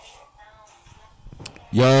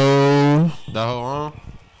Yo, that whole on?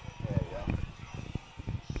 Yeah.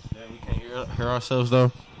 We can't hear ourselves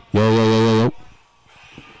though. Yo.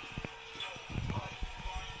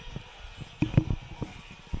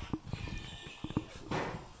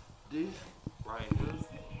 This right here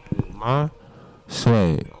is my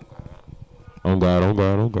swag. On God.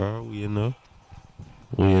 We in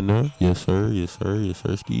there. Yes, sir,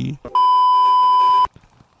 ski.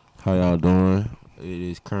 How y'all doing? It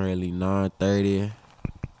is currently 9:30.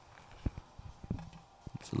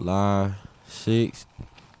 July 6th,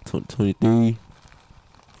 2023.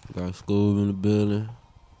 Got school in the building.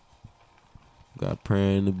 Got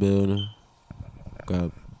prayer in the building.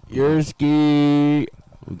 Got Yerski.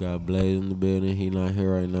 We got Blaze in the building. He not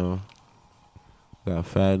here right now. Got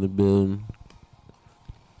Fat in the building.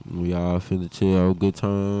 We all finna chill, have a good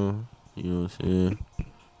time. You know what I'm saying?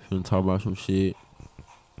 Finna talk about some shit.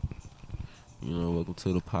 You know, welcome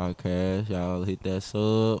to the podcast. Y'all hit that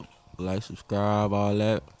sub, like, subscribe, all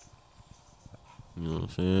that. You know what I'm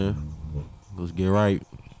saying? Let's get right.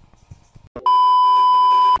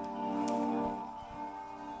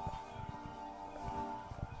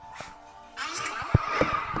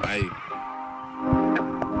 Hey,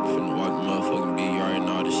 finna walk the motherfucking beat. You already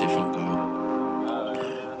know how this shit finna go.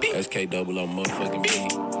 SK double on motherfucking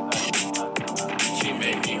beat. She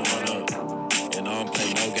made me one up. And I don't play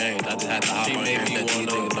no games. I just had to hop on here and let these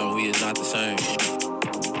niggas know we is not the same.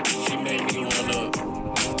 She made me one up.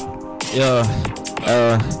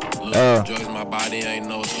 Drugs in my body ain't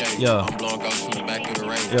no escape. Yeah. I'm blowing ghosts from the back of the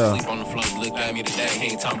race. Yeah. Sleep on the floor, look at me today.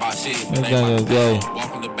 He ain't talking about shit. If it ain't about walk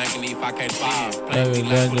from the bank and leave 5K5. Play me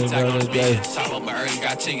like with the tag on the bed. Shot up my early,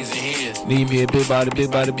 got chickens in hands. Need me a big body Benz.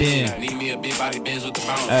 Need me a big body Benz with the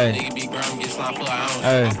bounce. Nigga be ground, get slime for an ounce.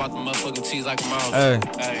 I bought the motherfucking cheese like a mouse.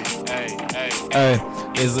 Hey.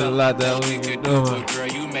 It's a lot that we could do. Girl,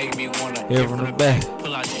 you make me wanna hear from the back.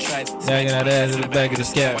 Pull out the track. Snagging that ass in the back of the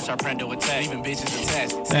scab. Watch our prendo attack. Even bitches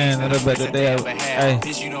attached. Saying that I bet that they ever had.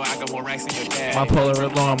 Bitch, you know I got more racks than your dad. My polar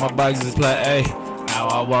up on my bikes is flat. Hey. Now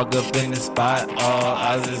I walk up in the spot, all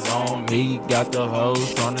eyes is on me. Got the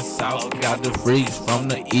hoes on the south, got the freaks from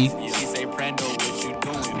the east. She say, Prendo, what you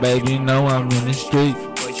doing? Baby, you know I'm in the street.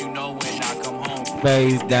 But you know when I come home.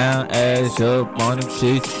 Face down, ass up on them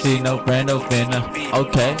sheets. She know Prendo finna,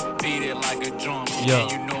 okay. Beat it like a drum, yeah.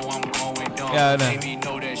 And you know I'm going dumb. Yeah, baby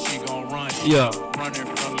know that she gon' run. Yeah. Running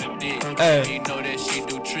from the dick. Hey. Baby know that she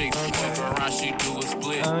do tricks. Fuck around, she do a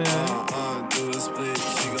split. Oh, yeah. Do a split.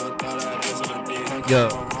 She gon' throw that ass on the dick. Yeah.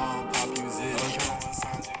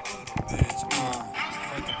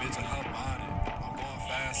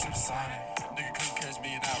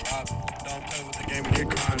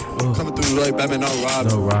 Coming through like Batman, no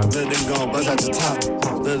Robin. Little nigga gon' bust at the top.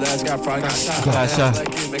 Little ass got fried, got shot.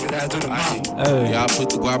 Make his ass do the mouth. Hey. Y'all put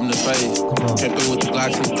the guap in the face. Came through with the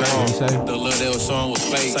Glocks and the Drake. The little they was showing was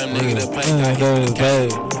fake. Same nigga that paint got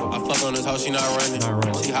hit. I fuck on this hoe, she not running.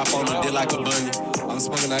 She hop on the dick like a bunny. I'm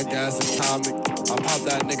smoking that gas atomic. I pop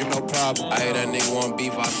that nigga, no problem. I hate that nigga want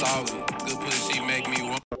beef, I solve it. Good pussy make me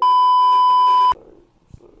want.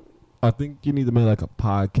 I think you need to make like a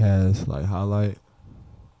podcast, like highlight.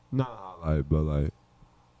 Not highlight, but like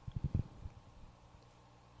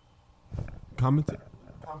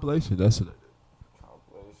compilation. That's what it is.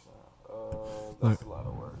 Compilation. That's a lot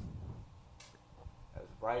of work. As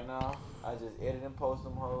right now, I just edit and post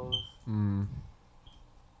them hoes. If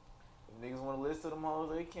niggas want to listen to them hoes,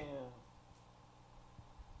 they can.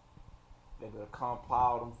 They better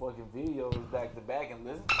compile them fucking videos back to back and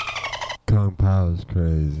listen. Compile is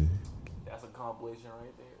crazy. That's a compilation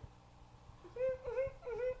right there.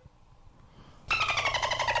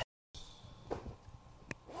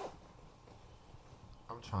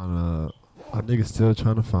 My niggas still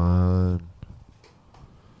trying to find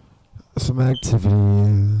some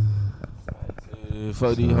activity.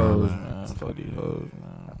 Fuck these hoes, man.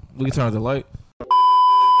 We can turn on the light.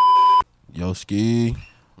 Yo, Ski.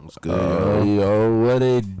 What's good, yo, what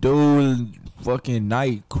it do? Fucking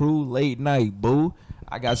night crew, late night, boo.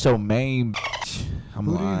 I got your main bitch. I'm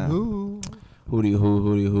lying. Hootie.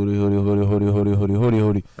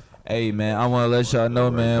 Hey, man, I want to let y'all know,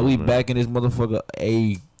 man, we back in this motherfucker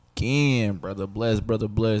again, brother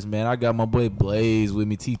bless, man. I got my boy Blaze with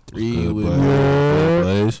me, T3 with me.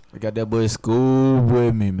 Blaze. I got that boy School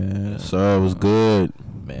with me, man. Yes, sir, it was good.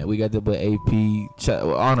 Man, we got that boy AP.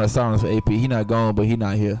 Honor silence for AP. He not gone, but he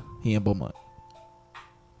not here. He in Beaumont.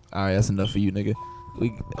 All right, that's enough for you, nigga.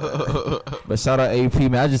 But shout out AP,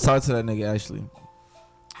 man. I just talked to that nigga, actually.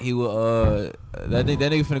 He will, that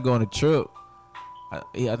nigga finna go on a trip. I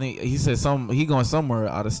think he said he going somewhere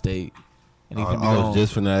out of state. And he I was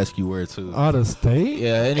just finna ask you where to. Out of state?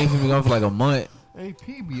 Yeah, and he finna be gone for like a month.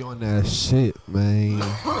 AP be on that shit, man.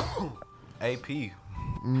 AP.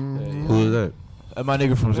 Mm. Who is that? That's my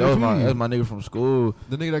nigga from that's my nigga from school.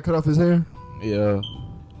 The nigga that cut off his hair? Yeah.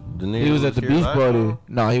 The nigga He was at the beach party.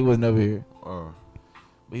 No, he was never here. Oh.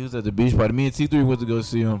 But he was at the beach party. Me and T3 went to go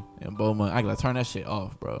see him in Beaumont. I gotta turn that shit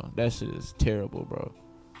off, bro. That shit is terrible, bro.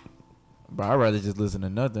 Bro, I'd rather just listen to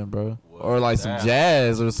nothing, bro. What or like some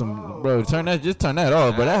jazz or some, bro. Turn that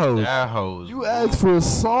off, bro. That hoe. You asked for a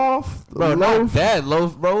soft, bro. Not that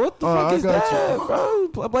loaf, bro. What the fuck is that,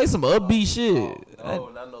 you. bro? Play some upbeat shit. No,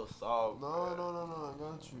 not no soft. No. I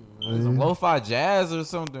got you. Some lo-fi jazz or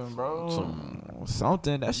something, bro.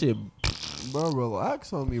 Something. That shit. Bro,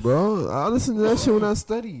 relax on me, bro. I listen to that shit when I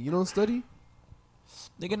study. You don't study?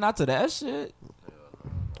 Nigga, not to that shit.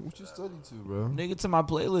 What you study to, bro? Nigga, to my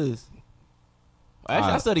playlist.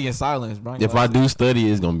 Actually, I study in silence, bro. If I do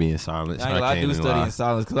study, it's gonna be in silence. I do study in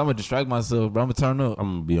silence because I'm gonna distract myself, bro. I'm gonna turn up.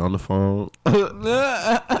 I'm gonna be on the phone. I'm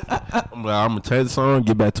gonna take the song,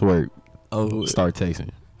 get back to work. Oh, start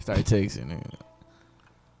texting. Nigga.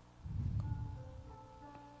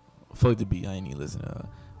 Fuck the beat. I ain't even listening to that.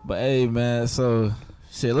 But hey, man. So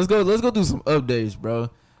shit. Let's go do some updates,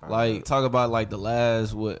 bro. Like talk about like the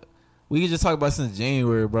last what we can just talk about since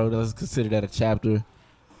January, bro. Let's consider that a chapter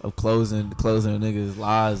of closing the niggas'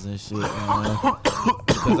 lives and shit, man.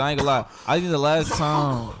 Because I ain't gonna lie, I think the last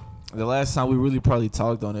time we really probably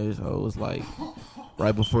talked on this was like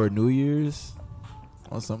right before New Year's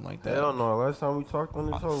or something like that. Hell no, last time we talked on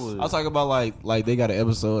this show was I was talking about like they got an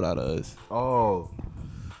episode out of us. Oh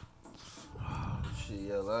shit,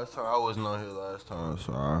 yeah. Last time I wasn't on here last time,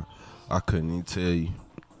 so I couldn't even tell you.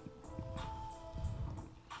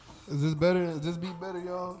 Is this better? Is this beat better,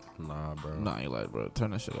 y'all? Nah, bro. Nah, you like, bro.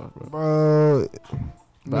 Turn that shit off, bro.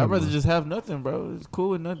 Bro, I'd rather just have nothing, bro. It's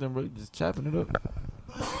cool with nothing, bro. Just chopping it up.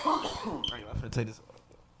 I'm finna take this off.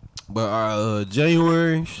 But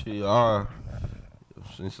January, shit,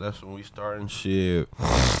 since that's when we starting shit.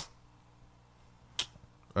 I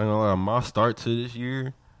ain't gonna lie, my start to this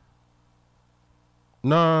year.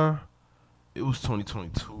 Nah, it was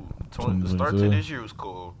 2022. The start to this year was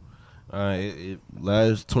cool.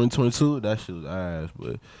 Last 2022, that shit was ass,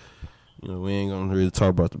 but you know, we ain't gonna really talk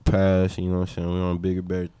about the past, you know what I'm saying? We on bigger,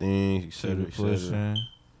 better things, etc.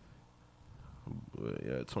 But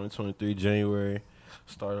yeah, 2023 January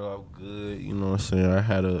started off good, you know what I'm saying? I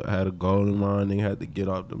had a goal in mind, nigga, had to get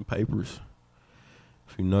off them papers.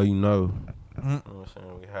 If you know, you know. You know what I'm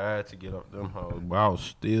saying? We had to get off them hoes, but I was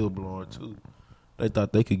still blowing too. They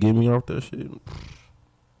thought they could get me off that shit.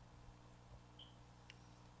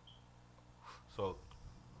 So,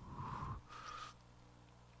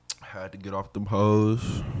 I had to get off them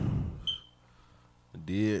hoes. I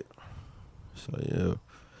did. So, yeah.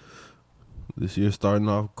 This year starting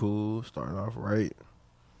off cool, starting off right.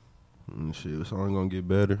 And shit, it's only gonna get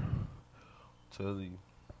better. Tell you.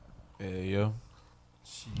 Yeah.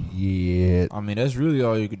 Shit. I mean, that's really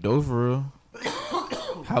all you could do for real.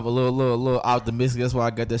 Have a little optimistic. That's why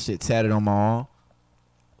I got that shit tatted on my arm.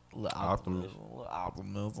 Optimism. I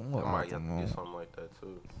might have to get something like that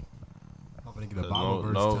too. I'm gonna get a Bible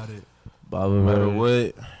verse tatted. No matter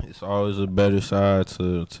what, it's always a better side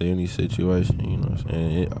to any situation. You know what I'm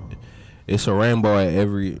saying? It's a rainbow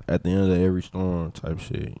at the end of every storm type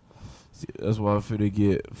shit. See, that's why I feel to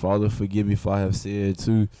get Father forgive me if I have said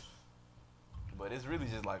too. But it's really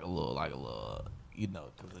just like a little, you know,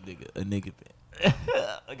 cause a nigga been.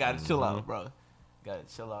 I gotta chill out, bro. Gotta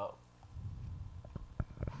chill out.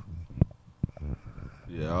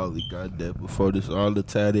 Yeah, I only got that before this. All the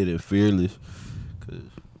tatted and fearless, cause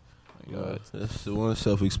that's the one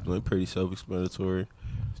pretty self-explanatory.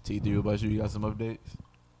 T3, what about you? You got some updates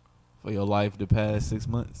for your life the past 6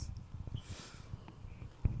 months?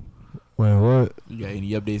 Wait, what? You got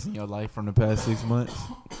any updates in your life from the past 6 months?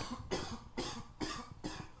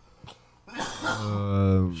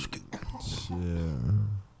 Shit.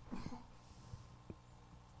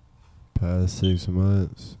 Past 6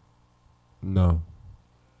 months? No.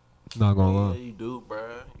 Not gonna lie. Yeah, you do, bro.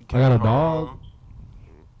 I got a dog.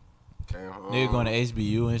 Nigga going to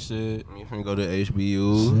HBU and shit. You finna go to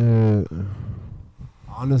HBU. Shit.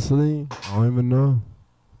 Honestly, I don't even know.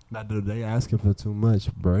 Not that they asking for too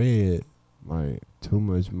much bread, like too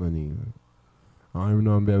much money. I don't even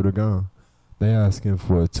know I'm be able to go. They asking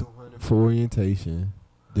for $200 for orientation,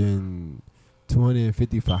 then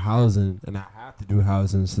 $250 for housing, and I have to do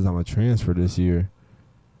housing since I'm a transfer this year.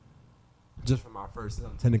 Just for my first,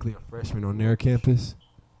 I'm technically a freshman on their campus.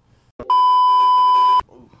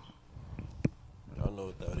 Y'all know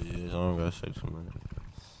what that is. I don't gotta say too much.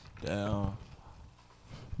 Damn.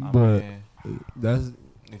 But that's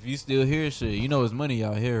if you still hear shit, you know it's money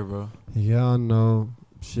out here, bro. Yeah, I know.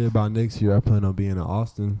 Shit, by next year, I plan on being in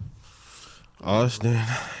Austin.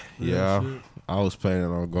 Yeah, I was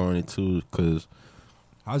planning on going it too, because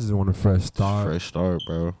I just want a fresh start. Fresh start,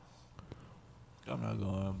 bro. I'm not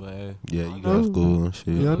going, but hey. Yeah, you got school and shit.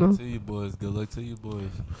 Yeah, Good luck to you boys. Good luck to you boys.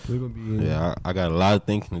 We're gonna be. Yeah, I got a lot of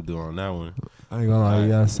thinking to do on that one. I ain't gonna lie,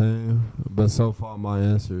 yeah, same. But so far, my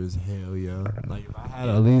answer is hell yeah. Like if I had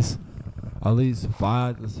at least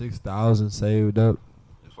 5,000 to 6,000 saved up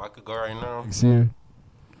If I could go right now, next year.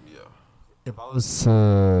 yeah. If I was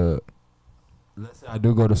to, let's say I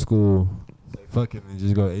do go to school, say fuck it and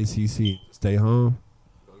just go to ACC, stay home,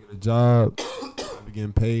 go get a job, I be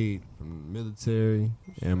getting paid from the military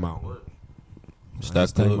and my work.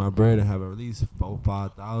 Just take my bread and have at least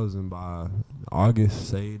 4,000-5,000 by August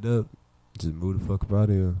saved up. Just move the fuck up out of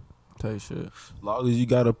here. Tell you shit. As long as you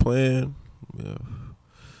got a plan, yeah.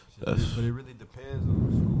 But it really depends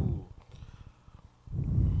on school.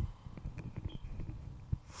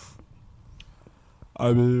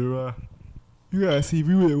 I mean, you gotta see if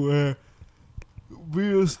you went where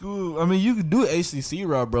real school. I mean, you could do HCC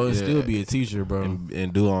route, bro, and still be a teacher, bro,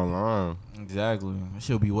 and do online. Exactly. It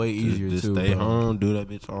should be way easier just too. Stay bro. home, do that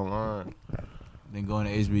bitch online. Then going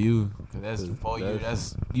to HBU, cause that's 4 years.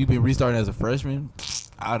 That's you been restarting as a freshman,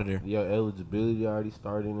 out of there. Your eligibility already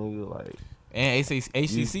started, nigga. Like, and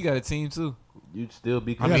HCC got a team too. You'd still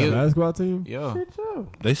be. You got a basketball team? Yeah. Shit, yeah.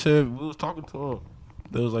 They said we was talking to them.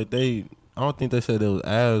 They was like I don't think they said they was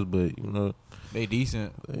ass, but you know they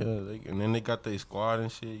decent. Yeah, and then they got their squad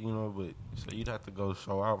and shit, you know. But so you'd have to go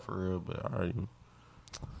show out for real. But alright,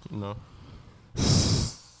 you know.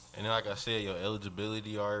 And then, like I said, your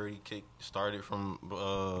eligibility already started from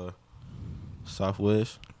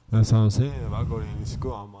Southwest. That's what I'm saying. If I go to any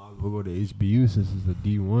school, I might as well go to HBU since it's a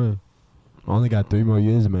D1. I only got 3 more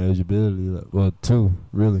years of my eligibility. Well, 2,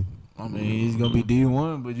 really. I mean, he's going to be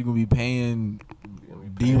D1, but you're going to be paying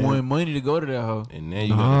D1 money to go to that hoe. And then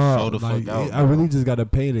you got to show the fuck out. I really just got to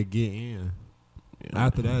pay to get in. Yeah.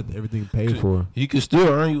 After that, everything paid for. You can still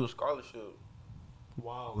earn you a scholarship.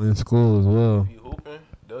 Wow. In school as well. If you hooping,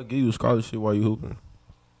 they'll give you a scholarship while you hooping.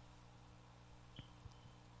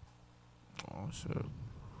 Oh, shit.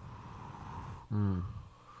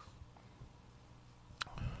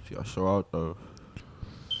 If y'all show out, though.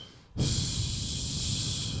 That's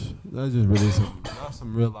just really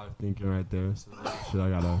some real life thinking right there. So that's shit I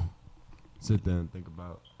gotta sit there and think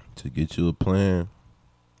about. To get you a plan.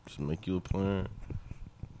 Just make you a plan.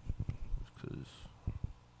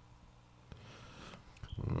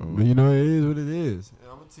 But you know, it is what it is.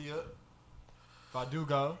 Yeah, I'm gonna tee up. If I do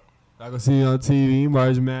go, I gonna see you on TV,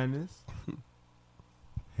 March Madness.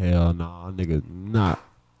 Hell no, niggas not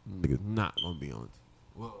gonna be on TV.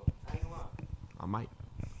 Well, I ain't gonna lie. I might.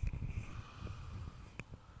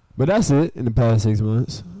 But that's it in the past 6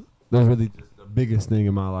 months. That's really just the biggest thing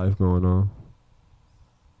in my life going on.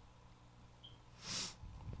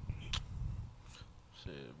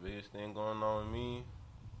 Shit, the biggest thing going on with me.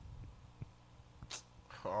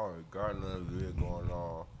 I don't got nothing big going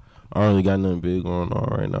on. I don't really got nothing big going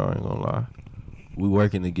on right now, I ain't gonna lie. We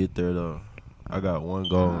working to get there though. I got one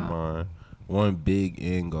goal in mind. One big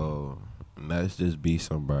end goal. And that's just be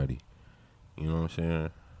somebody. You know what I'm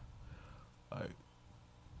saying? Like,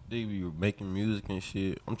 they be making music and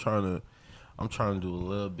shit. I'm trying to do a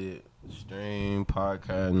little bit. Stream,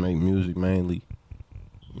 podcast, make music mainly.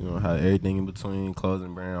 You know, have everything in between,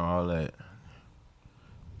 clothing brand, all that.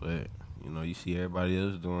 But you know, you see everybody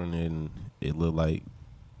else doing it, and it look like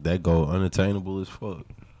that goal unattainable as fuck.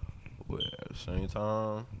 But at the same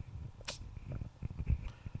time,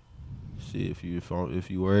 shit, if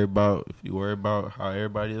you worry about how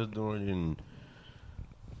everybody else doing it, and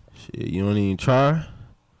shit, you don't even try,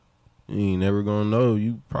 you ain't never gonna know.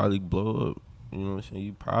 You probably blow up. You know what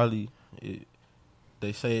I'm saying?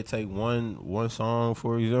 They say it take one song,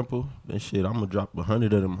 for example. Then shit, I'm gonna drop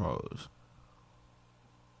 100 of them hoes.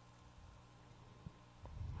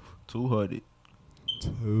 200.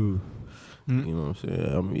 2. You know what I'm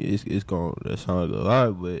saying? I mean, it's going. That sounds like a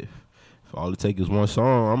lot, but if all it take is one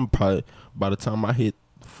song, I'm probably, by the time I hit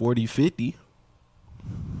 40, 50,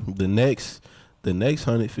 the next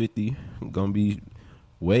 150 gonna be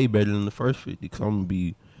way better than the first 50. Cause I'm gonna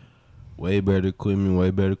be way better equipment,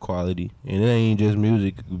 way better quality, and it ain't just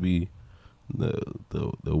music. It could be the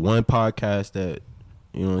one podcast that,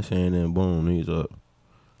 you know what I'm saying, and boom, he's up.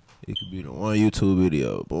 It could be the one YouTube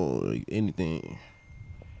video, boom, like anything.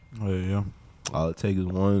 Oh yeah. All it takes is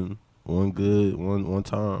one good one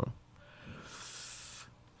time.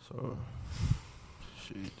 So,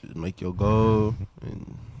 shit, just make your goal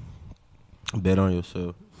and bet on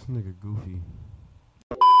yourself. This nigga goofy.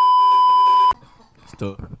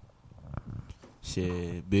 Stuck.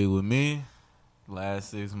 Shit, big with me. Last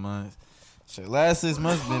 6 months. Shit, last 6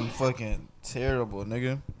 months been fucking terrible,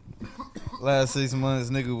 nigga. Last 6 months,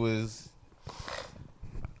 nigga was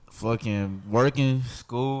fucking working,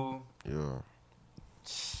 school. Yeah.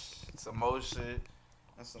 Some more shit.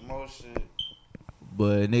 And some more shit.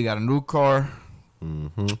 But nigga got a new car.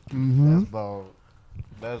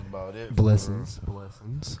 That's about it. Blessings.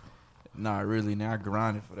 Not really. Now I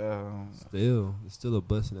grinded for that. It's still a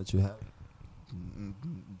blessing that you have. I'm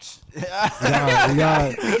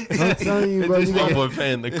telling you, bro. My boy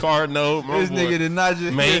paying the car note. This nigga did not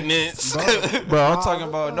just maintenance. Bro, I'm talking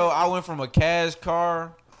about I went from a cash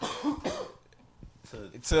car to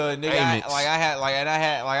a nigga. I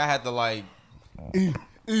had to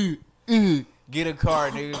get a car,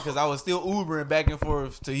 nigga, because I was still Ubering back and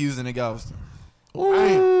forth to Houston and Galveston.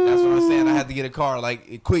 That's what I'm saying. I had to get a car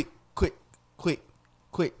quick.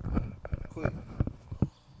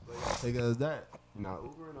 Take it as that. You're not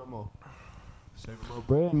Uber no more. Save more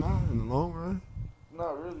bread now in the long run.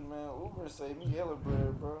 Not really, man. Uber saved me hella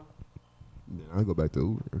bread, bro. Then I go back to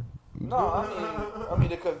Uber. No, I mean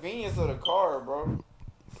the convenience of the car, bro.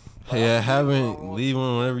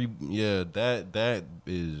 Leaving whenever you. Yeah, that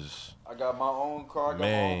is. I got my own car. I got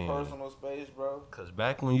my own personal space, bro. Cause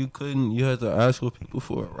back when you couldn't, you had to ask for people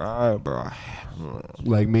for a ride, bro.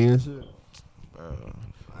 Like me and shit. Bro.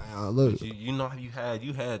 Look, you know how you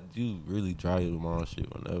really drive your mom shit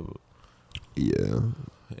whenever. Yeah.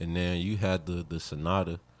 And then you had the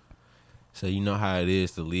Sonata. So you know how it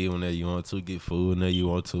is to leave whenever you want to, get food whenever you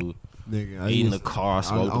want to. Nigga, eat in the car,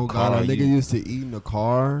 smoke the car. Nigga used to eat in the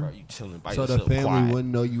car. Bro, you chilling by so yourself, the family quiet.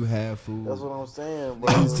 wouldn't know you had food. That's what I'm saying,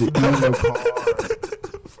 bro. I used to eat in the car.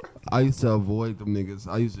 I used to avoid them niggas.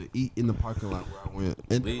 I used to eat in the parking lot where I went.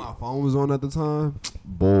 And then my phone was on at the time.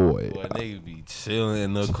 Boy, niggas be chilling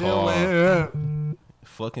in the car.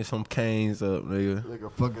 Fucking some canes up, nigga. Nigga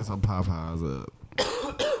fucking some Popeyes up.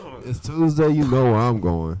 It's Tuesday, you know where I'm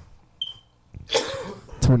going.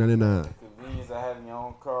 $2.99. Convenience of having your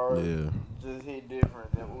own car. Yeah. Just hit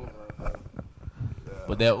different than Uber, bro. Yeah.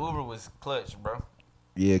 But that Uber was clutch, bro.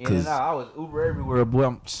 Yeah, cause I was Uber everywhere,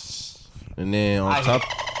 boy. And then on top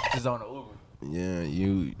is on the Uber. Yeah,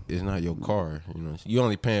 it's not your car. You know, you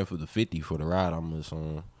only paying for the 50 for the ride I'm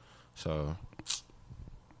on. So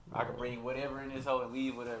I can bring whatever in this hole and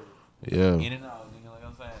leave whatever. Yeah. In and out, nigga, like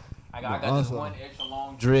I'm saying. I got this one extra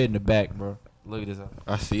long dread in the back, bro. Look at this.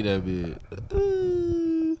 I see that bit.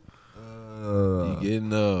 You getting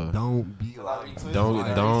don't be like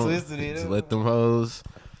don't just let them hoes.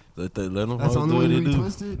 Let them That's hoes do what they do.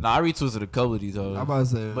 Nah, I retwisted a couple of these hoes. I'm about to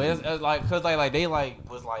say, but it's like, cause they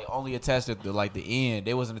was only attached at the end.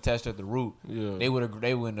 They wasn't attached at the root. Yeah. They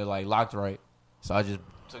wouldn't have locked right. So I just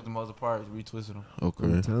took them hoes apart, retwisted them. Okay.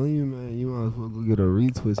 I'm telling you, man, you might as well go get a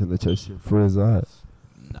retwist and let your shit frizz out.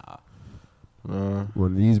 Nah.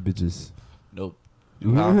 One of these bitches. Nope.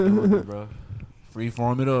 Do how I'm doing it, bro.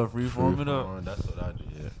 Freeform it up. Freeform it up. That's what I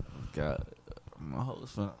did. God, my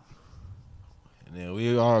hoes fun. And then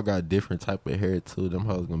we all got different type of hair too. Them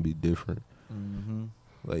hoes gonna be different. Mm-hmm.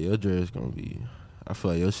 Like your dress gonna be. I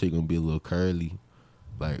feel like your shit gonna be a little curly.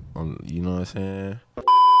 Like you know what I'm saying?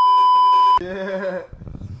 Yeah.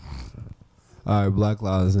 All right, Black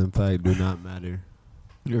lives in fact do not matter.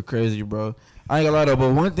 You're crazy, bro. I ain't gonna lie though,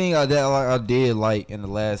 but one thing I did like in the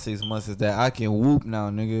last 6 months is that I can whoop now,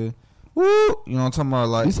 nigga. Whoop. You know what I'm talking about?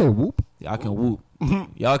 Like you say whoop? I can whoop.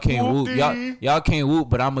 Y'all can't whoop. Y'all can't whoop,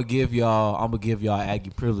 but I'm gonna give y'all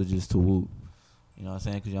Aggie privileges to whoop. You know what I'm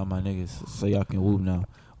saying? Cause y'all my niggas, so y'all can whoop now.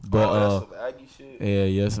 But that's some Aggie shit.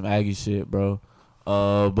 Yeah, some Aggie shit, bro.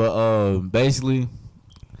 Basically,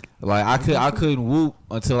 like I couldn't whoop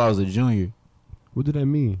until I was a junior. What did that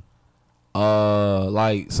mean?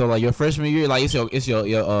 Like your freshman year, like it's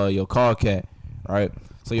your call cat, right?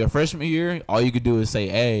 So your freshman year, all you could do is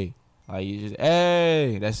say A, like you just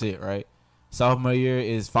A, that's it, right? Sophomore year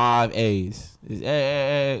is 5 A's. It's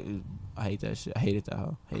A. I hate that shit. I hated that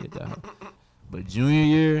hoe. But junior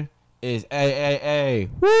year is A.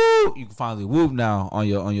 Woo! You can finally whoop now on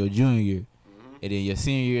your junior year. Mm-hmm. And then your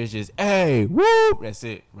senior year is just A. Whoop! That's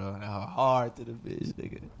it, bro. Hard to the bitch,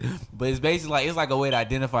 nigga. But it's basically it's like a way to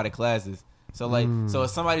identify the classes. So so if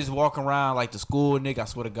somebody's walking around like the school, nigga, I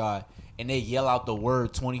swear to God, and they yell out the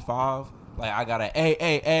word 25, like I got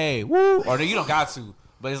A, woo! Or you don't got to.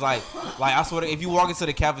 But it's like I swear to, if you walk into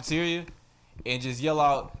the cafeteria and just yell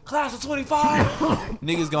out class of 25,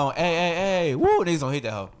 niggas going hey, woo, niggas gonna hit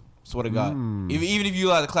that hoe. Swear to God. Even if you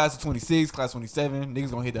like the class of 26, class 27,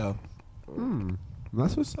 niggas gonna hit that hoe.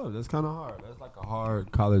 That's what's up. That's kind of hard. That's like a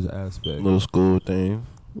hard college aspect. Little school thing.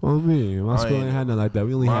 Well, my school ain't had nothing like that.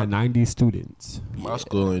 We only had 90 students. My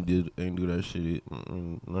school ain't do that shit.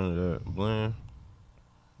 None of that. Bland.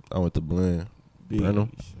 I went to Bland. Big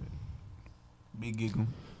giggle.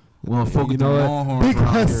 We don't focus on Longhorns big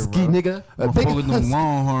around husky, here, bro. nigga. We don't focus on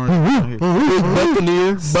Longhorns around here.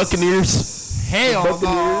 Buccaneers. Hell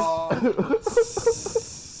no.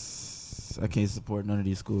 I can't support none of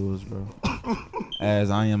these schools, bro.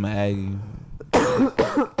 As I am an Aggie.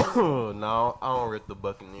 No, I don't rip the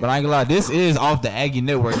Buccaneers. But I ain't gonna lie, this is off the Aggie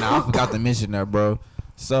Network now. I forgot to mention that, bro.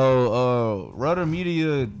 So, Rudder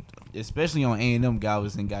Media, especially on A&M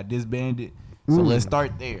Galveston, got disbanded. So let's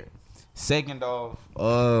start there. Second off,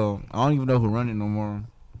 I don't even know who run it no more.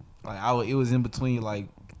 Like it was in between like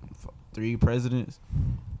 3 presidents,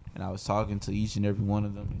 and I was talking to each and every one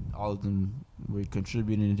of them, and all of them were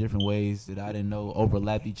contributing in different ways that I didn't know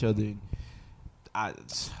overlapped each other. I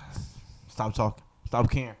stopped talking,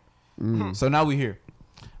 stopped caring. So now we here.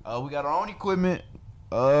 We got our own equipment,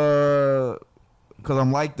 cause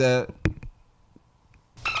I'm like that.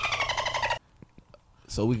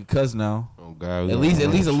 So we can cuss now. Oh God, at least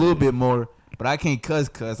a little bit more. But I can't cuss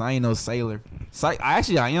I ain't no sailor. I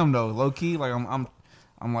am though, low key. Like I'm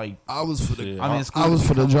like I was for the I'm in school. I was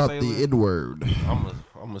for to drop sailor. the N word.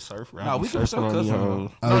 I'm a surfer. No, we can still cuss on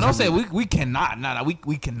her. No, don't say we cannot. No,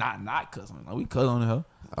 we cannot not cuss on her. We cuss on her.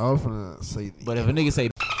 I was finna say. But if a nigga say,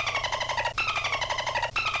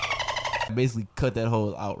 basically cut that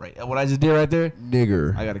whole out right. What I just did right there,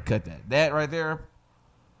 nigger. I gotta cut that. That right there.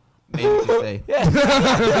 Maybe you can say.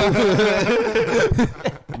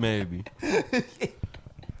 Maybe.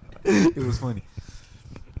 It was funny.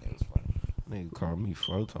 Nigga called me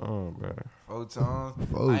Photon, bro. Photon. I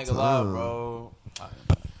ain't gonna lie, bro.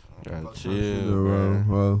 Gotta chill,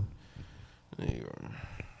 bro.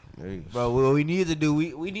 Bro, what we need to do,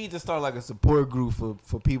 we need to start like a support group for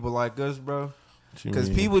people like us, bro. Because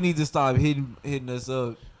people need to stop hitting us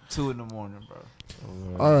up 2 in the morning,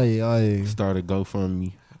 bro. Aye. Start a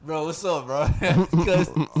GoFundMe. Bro, what's up, bro?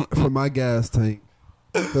 For my gas tank.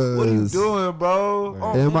 What are you doing,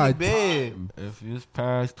 bro? In my bed. If it's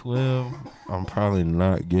past 12, I'm probably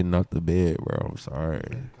not getting out the bed, bro. I'm sorry.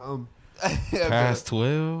 Come. Past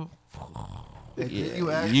 12?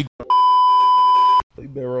 Yeah. You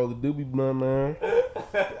better roll the doobie blunt, man. You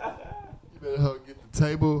better help get the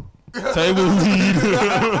table. Table lead.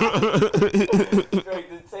 Straight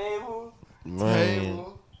the table. Man.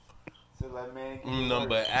 So like, man, Nothing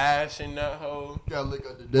but ash in that hole. Gotta look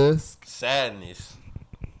at the desk. Sadness.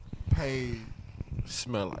 Paid.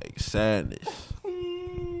 Smell like sadness.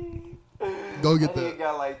 Go get that. that.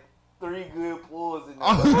 Got like 3 good pulls in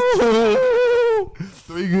there.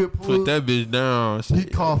 3 good pulls. Put that bitch down. He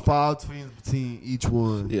called 5 twins between each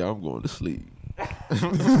one. Yeah, I'm going to sleep.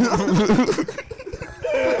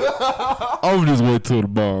 I'm just wait till the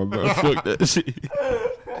bar, bro. Fuck that shit.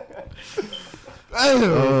 I ain't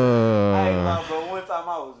lie, bro. One time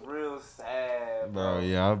I was real sad, bro.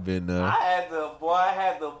 Yeah, I've been there. I had the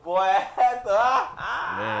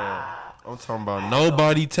Man, I'm talking about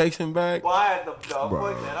nobody texting back. Boy, I had the fuck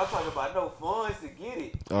that. I'm talking about no funds to get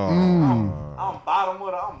it. I'm bottom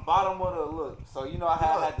of the look. So you know I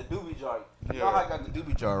had the doobie jar. You know how I got the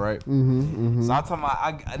doobie jar, right? Mm-hmm. So I'm talking about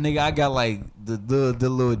I got like the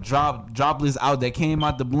little droplets out that came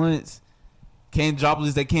out the blunts.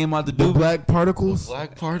 Droplets that came out the doobie. Black particles.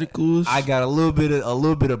 Black particles. I got a little bit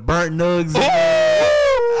of burnt nugs in there.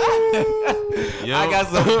 I got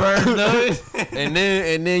some burnt nugs. and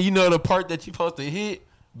then you know the part that you supposed to hit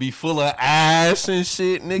be full of ash and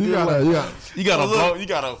shit, nigga. You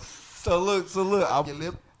gotta. So look.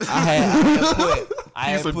 I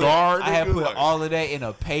had put all of that in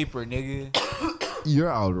a paper, nigga. You're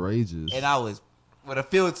outrageous. And I was with a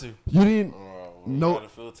filter. You didn't.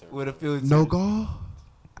 With a filter. No gall.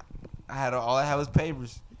 All I had was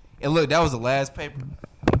papers. And look, that was the last paper.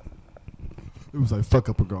 It was like fuck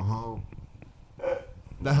up or go home.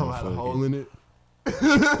 That hole had a hole in it.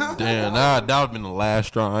 Damn, that would have been the last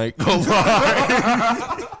straw. I ain't gonna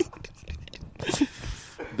lie.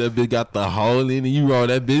 That bitch got the hole in it. You roll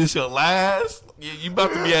that bitch your last. Yeah, you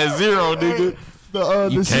about to be at 0, nigga.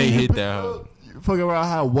 You can't hit that hole. You fucking around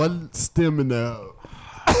had 1 stem in there.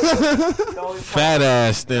 Fat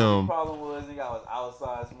ass stem. The problem was I was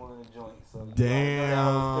outside smoking a joint. So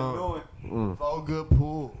damn. 4 good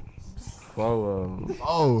pulls.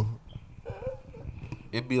 Oh.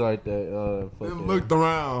 It be like that. Looked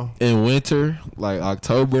around. In winter, like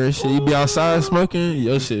October and shit, you be outside smoking.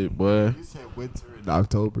 Your shit, boy. You said winter in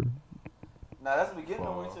October. Nah, that's the beginning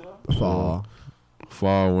of winter though.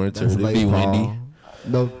 Fall, winter. It be fall. windy.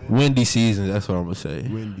 No. Windy season, that's what I'm gonna say.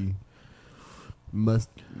 Windy.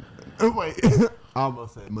 Wait. I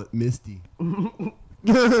almost said Misty.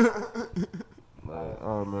 I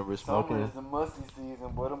remember smoking. Summer is the musty season,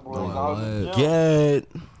 boy. Them boys No, out in the what? gym. Get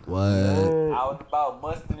What? Out and about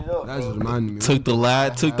musting it up. That just bro. reminded me. took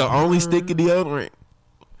the only stick of deodorant.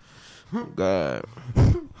 God,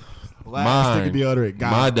 Last stick of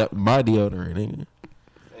deodorant. my deodorant. Nigga.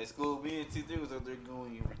 At school, me and T3 was up there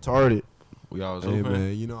going retarded. We always Hey hooping.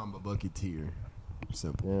 man, you know I'm a bucketeer.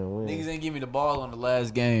 Simple. Niggas ain't give me the ball on the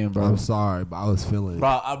last game, bro. I'm sorry, but I was feeling.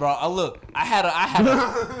 Bro, look, I had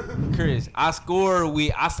a Chris. I scored.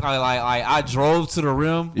 I drove to the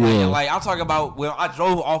rim. Yeah. Like I'm talking about. Well, I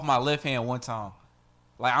drove off my left hand one time.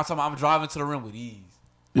 Like I'm talking about, I'm driving to the rim with ease.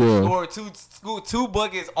 Yeah. Scored two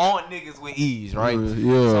buckets on niggas with ease, right?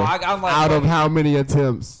 Yeah. So I'm like, Out of how many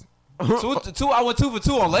attempts? two. I went 2 for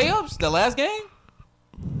 2 on layups. The last game,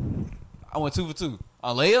 I went 2 for 2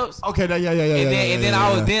 on layups. Okay, yeah.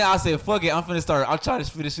 And then I said, fuck it, I'm finna start. I'm trying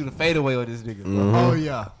to shoot a fadeaway on this nigga. Mm-hmm. Oh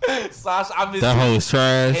yeah. So I missed That hoe's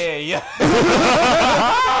trash. yeah. Yeah.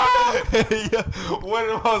 One of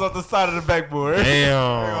them hoes off the side of the backboard. Damn.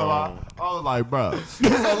 I was like, bro.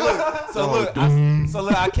 So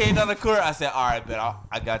look, I came down the court. I said, all right, bet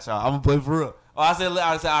I got y'all. I'm gonna play for real. Oh, I said, all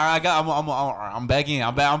right, I'm back in.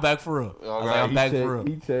 I'm back for real. I was like, I'm back for real.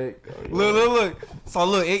 Look. So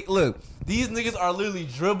look. These niggas are literally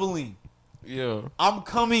dribbling. Yeah. I'm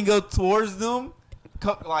coming up towards them,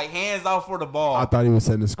 like hands out for the ball. I thought he was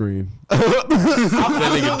setting the screen. That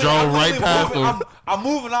nigga drove right past him. I'm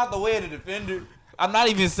moving out the way of the defender. I'm not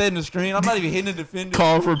even setting the screen. I'm not even hitting the defender.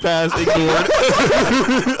 Call for pass, ignored.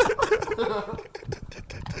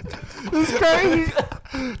 It's crazy.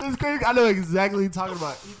 It's crazy. I know exactly what you're talking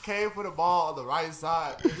about. He came for the ball on the right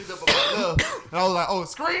side. He did up on my left. And I was like, oh,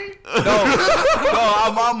 screen? No,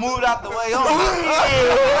 I moved out the way.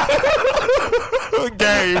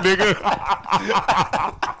 Game, nigga.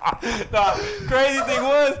 Nah, crazy thing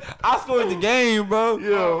was, I scored the game, bro.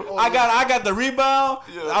 Yeah. I got the rebound.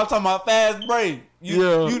 Yeah. I was talking about fast break. You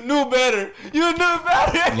knew better.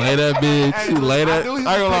 Lay that bitch. Hey, Lay that. I knew he was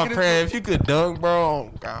I ain't gonna taking pray it if you could dunk,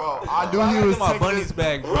 bro. Bro, I knew I he gotta was get my taking bunnies it.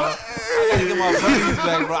 back, bro. I gotta get my bunnies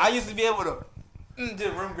back, bro. I used to be able to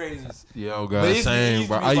do rim grazers. Yo, But God, it same, used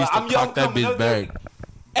bro. to be I like, used to I'm young cock that coming bitch up there. back.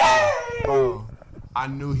 Hey! Bro, I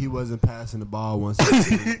knew he wasn't passing the ball once he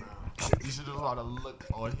was on the ground. You should have saw the look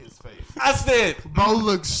on his face. I said, Bro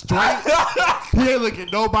looked straight. He ain't looking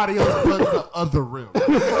at nobody else but the other rim.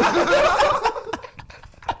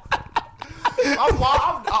 I'm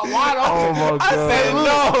wide open. Oh my God. I said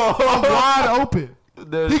no. I'm wide open.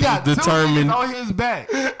 He got determined. 2 niggas on his back.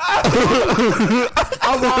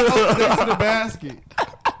 I'm wide open next to the basket.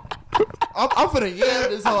 I'm finna yell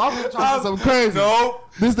this hoe. I'm finna try to do something crazy. No.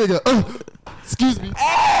 This nigga, excuse me.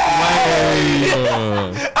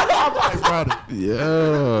 I'm like, brother.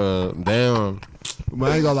 Yeah. Damn.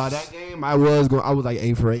 But I ain't gonna lie, that game I was like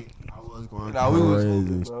 8 for 8. I was going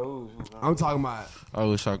crazy. I'm talking about I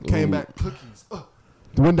wish I could. came back cookies.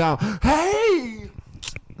 Went down. Hey!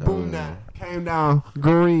 Boom down. Came down.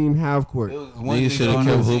 Green half court. Niggas should have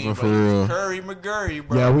kept hooping for real. Curry McGurry,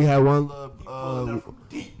 bro. Yeah, we had one little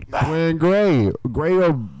wearing gray. Gray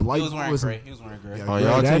or light. He was wearing gray. Yeah, Oh, gray.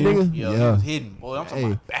 y'all That team? nigga? Yeah, he Yeah. was hidden. Boy, I'm talking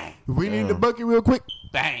about bang, We need the bucket real quick.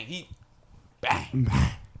 bang. Bang.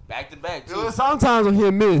 Back to back, too. Sometimes I'm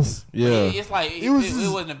hit miss. Yeah. It's like, it was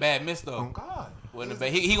just- wasn't a bad miss, though. Oh, God. Wasn't a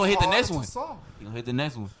bad. He gonna hit the next one. He gonna hit the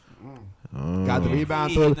next one. Got the rebound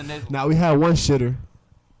He through. hit the next one. Now we had one shitter.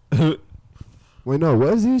 Wait, no,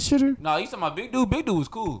 was he a shitter? No, you talking about Big Dude? Big Dude was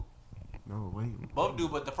cool. No, wait. Both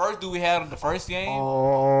dude, but the first dude we had on the first game,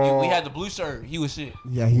 Oh. we had the blue shirt. He was shit.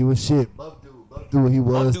 Yeah, he was shit. Buff dude, he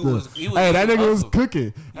was. Buff dude was- he was- Hey, that he nigga was hustled.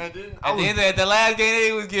 cooking. And then At the end of the last game,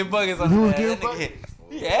 he was getting buckets on He the was ass. getting That nigga buckets. hit.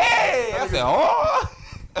 Yeah, I said, oh.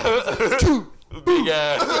 Big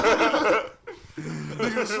ass.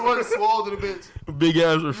 nigga short, swole to the bitch. Big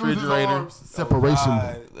ass Use his refrigerator. arms. Separation.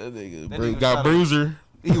 That nigga That nigga got tried to- bruiser.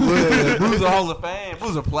 He was Bruiser Hall of Fame,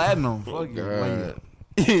 Bruiser Platinum. Fuck you. God.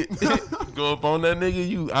 Go up on that nigga,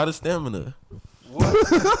 you out of stamina.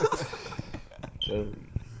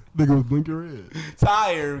 Nigga was blinking red.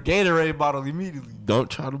 Tired, Gatorade bottle immediately. Don't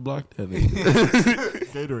try to block that nigga.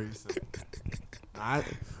 Gatorade.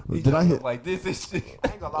 He Did I hit? like this and shit? I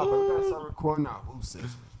ain't gonna lie, bro. We gotta start recording our hoop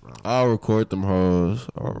sessions, bro. I'll record them hoes.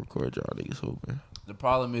 I'll record y'all niggas hooping. The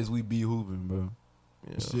problem is we be hooping, bro.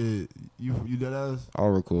 Yeah. Shit, you dead ass? I'll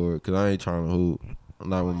record because I ain't trying to hoop. I'm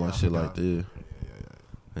not with my shit like this.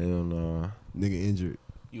 Hell nah. Nigga injured.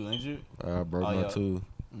 You injured? I broke my yeah. tooth.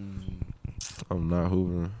 Mm. I'm not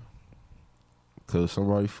hooping. Cause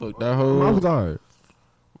somebody fucked that Mouth hoe. guard.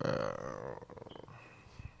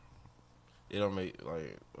 It don't make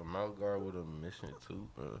like a mouth guard with a mission too,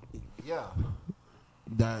 bro. Yeah.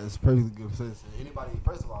 That is perfectly good sense. Anybody,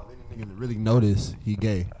 first of all, if any nigga really notice he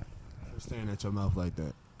gay for staring at your mouth like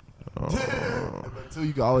that. But two,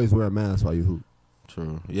 you can always wear a mask while you hoop.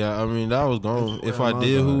 True. Yeah, I mean that was gone. If I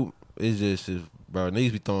did hoop, it's just bro,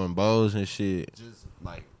 niggas be throwing balls and shit. Just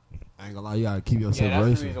like I ain't gonna lie, you gotta keep your separation.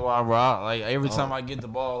 That's the reason why, bro. Like every time I get the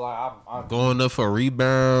ball, like I'm going up for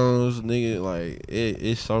rebounds, nigga. Like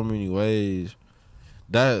it's so many ways.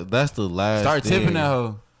 That's the last. Start thing. tipping that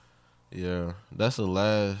hoe. Yeah, that's the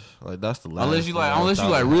last. Like that's the last. Unless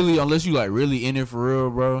you really in it for real,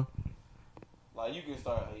 bro. Like you can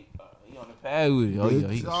start. He on the pad with it. Oh yeah,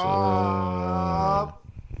 he.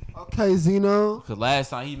 Okay, Zeno. Cause last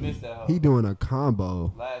time he missed that hoe. He doing a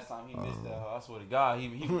combo. Last time he missed that hoe. I swear to God,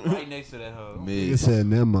 he was right next to that hoe. He said,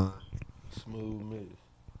 "Never mind." Smooth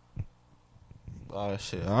miss.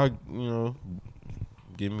 Shit.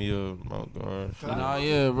 Give me a mouth guard. Nah,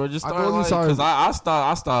 yeah, bro. Just start like, cause I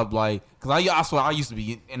stopped like, cause I swear I used to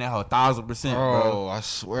be in that hoe 1,000%, bro. I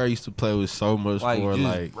swear I used to play with so much more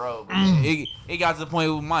like, bro. It got to the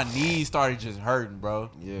point where my knees started just hurting,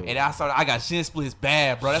 bro. Yeah. And I got shin splits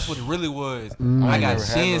bad, bro. That's what it really was. I got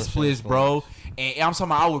shin splits, bro. And I'm talking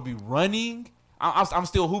about I would be running. I'm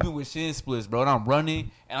still hooping with shin splits, bro. And I'm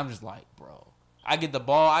running, and I'm just like, bro. I get the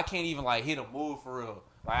ball, I can't even like hit a move for real.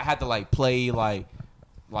 Like I had to like play like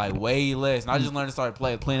way less, and I just learned to start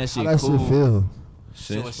playing that shit. How that cool. shit feel?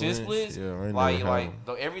 Shin splits, yeah,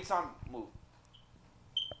 every time move,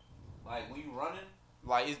 like when you running,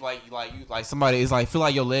 like it's like you somebody. It's like feel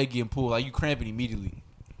like your leg getting pulled, like you cramping immediately.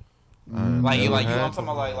 I'm talking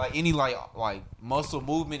about like any like muscle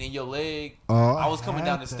movement in your leg. I was coming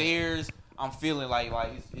down the stairs. I'm feeling like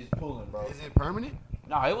it's pulling, bro. Is it permanent?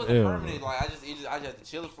 No, it wasn't permanent. Like I just had to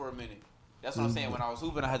chill it for a minute. That's what I'm saying. When I was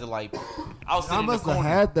hooping, I had to like. I was sitting in the corner. I must have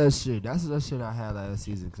had that shit. That's the shit I had last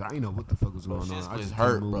season because I didn't know what the fuck was going on. I just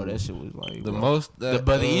hurt, bro. That shit was like the most. But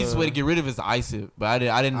the easiest way to get rid of it is to ice it. But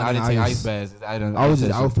I didn't take ice baths. I was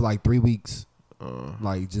just out for like 3 weeks.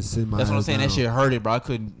 Like just sitting my. That's what I'm saying. Down. That shit hurted, bro. I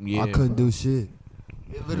couldn't. Yeah, I couldn't do shit.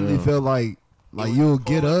 It literally felt like you'll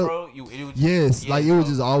get up. Bro. It would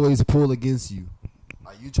just always pull against you.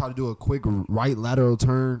 You try to do a quick right lateral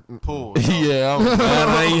turn. Pull. Yeah, I'm glad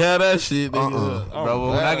I ain't had that shit, nigga.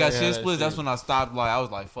 Bro, when I got shin splits, that's when I stopped. Like, I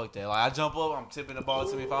was like, fuck that. Like, I jump up, I'm tipping the ball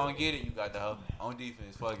to me. If I don't get it, you got the hoe on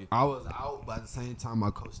defense. Fuck it. I was out, but at the same time,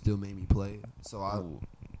 my coach still made me play. So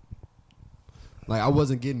I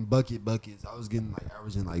wasn't getting buckets. I was getting like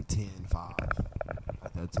averaging like 10-5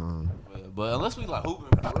 at that time. But unless we like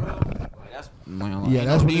hooping for real, like that's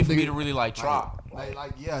that's need for me to really like try.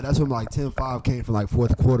 That's when like 10-5 came from like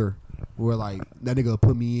fourth quarter, where like that nigga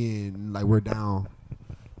put me in, like we're down,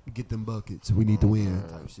 get them buckets, we need to win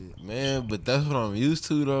type shit. Man, but that's what I'm used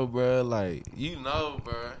to though, bro. Like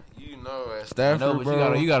bro. At Stafford,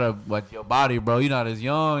 but you gotta like your body, bro. You're not as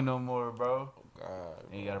young no more, bro. God,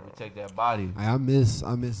 and you gotta protect that body. I miss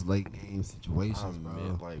late game situations,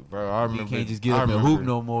 bro. I remember you can't just get up and hoop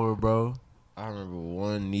no more, bro. I remember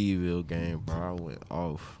one Neeville game, bro. I went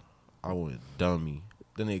off. I went dummy.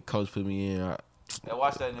 Then they coach put me in. Hey,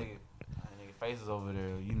 watch that nigga. That nigga faces over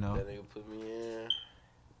there, you know. That nigga put me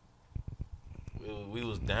in. We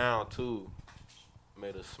was down too.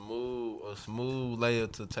 Made a smooth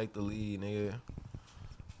layup to take the lead, nigga.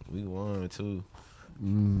 We won too.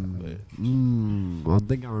 I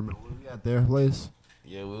think I remember. Were we at their place?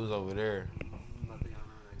 Yeah, we was over there.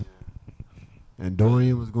 And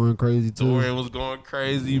Dorian was going crazy too.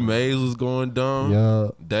 Maze was going dumb. Yeah.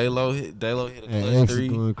 Daylo hit a clutch X 3.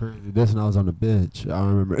 Was going crazy. This when I was on the bench. I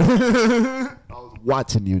remember. I was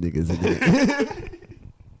watching you niggas again.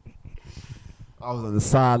 I was on the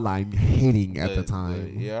sideline hating at the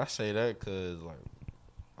time. I say that because like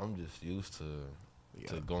I'm just used to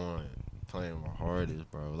going playing my hardest,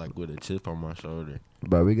 bro. Like with a chip on my shoulder.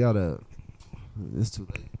 But we gotta. It's too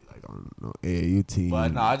late. Like on no AAU team.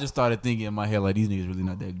 But no, I just started thinking in my head like these niggas really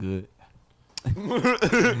not that good.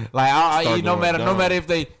 Like no matter if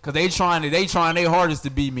cause they trying their hardest to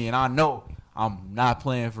beat me, and I know I'm not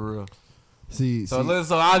playing for real. So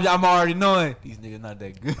I'm already knowing these niggas not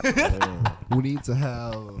that good.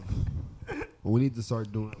 We need to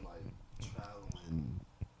start doing like traveling,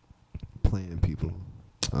 playing people.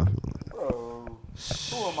 Bro,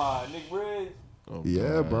 who am I, Nick Briggs? Oh,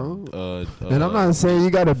 yeah, bro. And I'm not saying you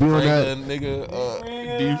gotta be on that nigga.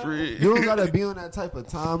 D-Free. You don't gotta be on that type of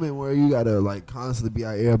timing where you gotta like constantly be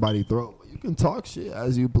at everybody's throat. But you can talk shit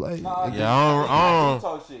as you play. I do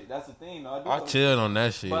talk shit. That's the thing. I chilled on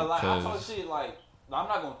that shit. But like I talk shit like I'm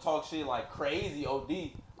not gonna talk shit like crazy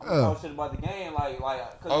OD. I'm gonna talk shit about the game, like.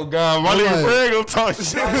 Oh God, my nigga Fred gonna talk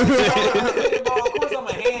shit. Bro, of course I'm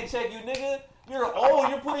a hand check you, nigga. You're old.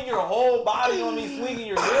 You're putting your whole body on me, swinging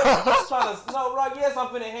your hip. I'm just trying to bro. Yes, I'm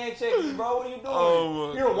finna hand check you, bro. What are you doing?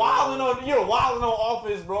 Oh, you're wilding on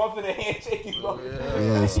offense, bro. I'm finna hand check you, bro.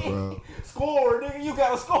 Yes, bro. Score, nigga. You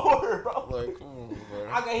gotta score, bro. Like, come on, bro.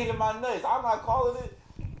 I got hit in my nuts. I'm not calling it.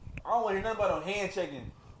 I don't want to hear nothing about no hand checking,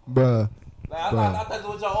 Bruh. Like, I thought that's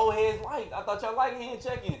what your old heads like. I thought y'all like hand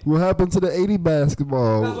checking. What happened to the 80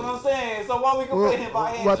 basketball? That's what I'm saying. So why we complaining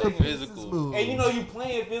about hand checking? Physical. And you know you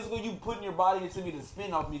playing physical, you putting your body into me to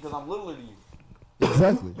spin off me because I'm littler than you.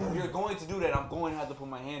 Exactly. You're going to do that. I'm going to have to put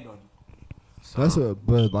my hand on you. That's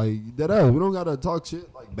but like that out. We don't gotta talk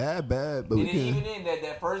shit like bad, but we And can. even in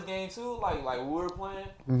that first game too, like we were playing,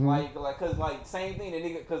 cause same thing. That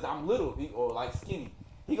nigga, cause I'm little or like skinny.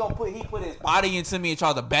 He put his body into me and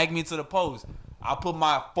tried to back me to the post. I put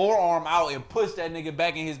my forearm out and pushed that nigga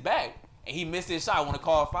back in his back, and he missed his shot. I want to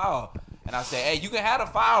call a foul, and I said, "Hey, you can have a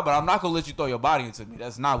foul, but I'm not gonna let you throw your body into me.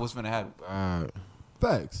 That's not what's gonna happen."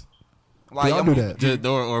 Facts. Like, y'all do that. Just,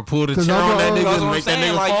 or pull the chair on that nigga and make that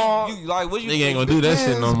nigga fall. What you nigga ain't gonna do that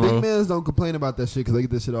shit no more. Big mans don't complain about that shit because they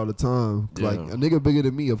get this shit all the time. Yeah. Like a nigga bigger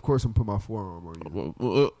than me, of course I'm put my forearm on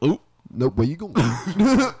you. Nope, but you going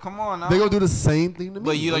come on now. They gonna do the same thing to me.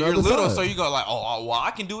 But you're little, so you go like, oh, well,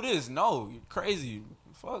 I can do this. No, you're crazy.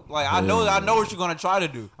 Fuck. Like I know what you're gonna try to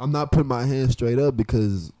do. I'm not putting my hand straight up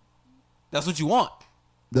because that's what you want.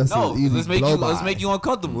 That's an easy let's make you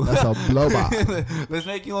uncomfortable. That's a blow by. Let's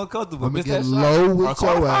make you uncomfortable. I'm gonna get low with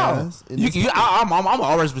your ass. I'm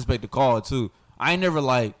always respect the call too. I ain't never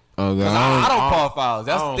like. Oh God, I don't call fouls.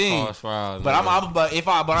 That's the thing. But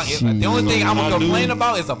the only thing I'm gonna complain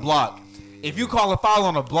about is a block. If you call a foul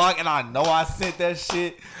on a block and I know I sent that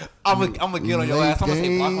shit, I'm gonna get on your ass. I'm gonna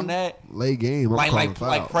say block on that. Late game,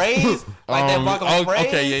 like praise, like that block on praise.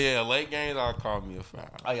 Okay, yeah. Late games, I'll call me a foul.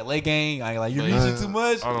 Oh yeah, late game. I like you reaching too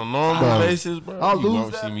much on a normal basis, bro. I'll you lose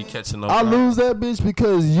won't that. See me catching up. I'll lose that bitch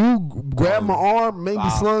because you grabbed my arm, made me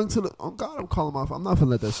slung to the. Oh God, I'm calling my. I'm not gonna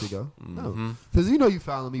let that shit go. No, because you know you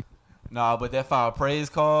fouling me. Nah, but that foul praise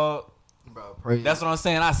call, bro. Praise. That's what I'm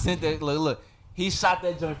saying. I sent that. Look. He shot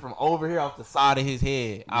that joint from over here off the side of his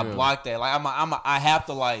head. I blocked that. Like I have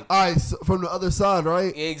to like. All right, so from the other side,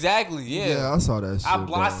 right? Exactly. Yeah. Yeah, I saw that shit.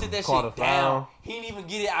 I sent that shit down. He didn't even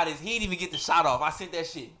get it out. He didn't even get the shot off. I sent that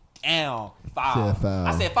shit down. Foul.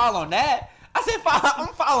 I said foul on that. I said foul.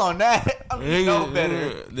 I'm foul on that. I'm no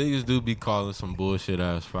better. Niggas do be calling some bullshit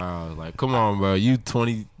ass fouls. Like, come on, bro. You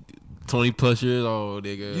 20 plus years old,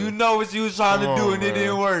 nigga. You know what you was trying to do and it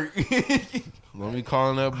didn't work. Don't be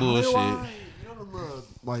calling that bullshit.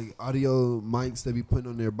 Like audio mics they be putting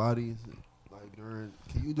on their bodies, like during.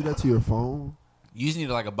 Can you do that to your phone? You just need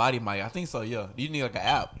like a body mic. I think so. Yeah, you need like an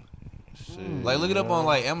app. Shit, like look it up on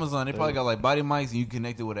like Amazon. They probably got like body mics and you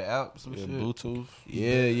connect it with an app. Some shit. Bluetooth.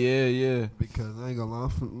 Yeah. Because I ain't gonna lie,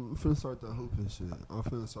 I'm finna start the hooping shit. I'm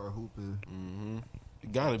finna start hooping.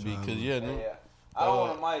 It gotta be because I don't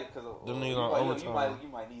want a mic because them niggas on overtime. You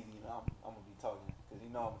might need it. I'm gonna be talking because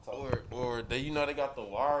you know I'm talking. Or they got the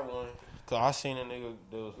wire one. Cause I seen a nigga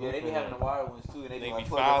that was. Yeah, they be having the wire ones too, and they be like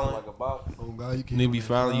fouling like a box. Oh God, you can't. They be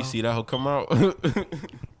fouling. You see that hoe come out.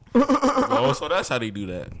 Oh, so that's how they do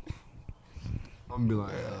that. I'm gonna be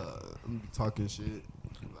like, I'm talking shit.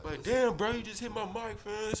 Like, damn, bro, you just hit my mic,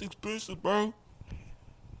 fam. It's expensive, bro.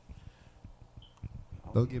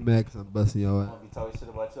 Don't get mad because I'm busting your ass. I'm gonna be talking shit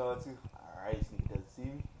about y'all too. All right, this nigga doesn't see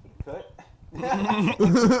me. Cut.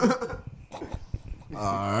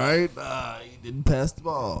 Alright, he didn't pass the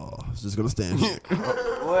ball. He's just gonna stand here.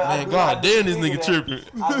 Man, God damn, this nigga tripping.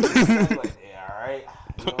 I was like, yeah, alright.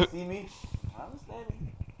 You don't see me? I understand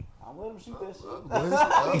me. I'm letting him shoot that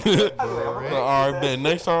shit. Alright, bet.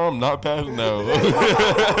 Next time, I'm not passing no.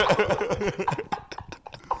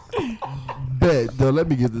 Bet, though, let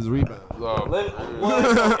me get this rebound.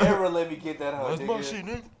 Don't ever let me get that hoe, That's my shit,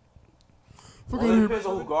 nigga. Well, it depends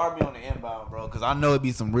on who guard me on the inbound, bro. Because I know it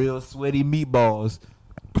be some real sweaty meatballs.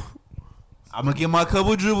 I'm going to get my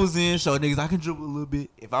couple dribbles in, show niggas I can dribble a little bit.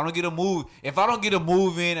 If I don't get a move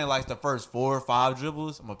in at like the first 4 or 5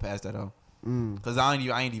 dribbles, I'm going to pass that on. Because I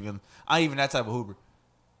ain't even that type of hooper.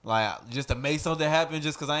 Like, just to make something happen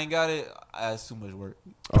just because I ain't got it, that's too much work.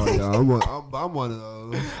 Oh, yeah, I'm one of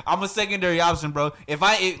those. I'm a secondary option, bro. If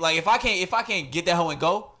I can't get that hoe and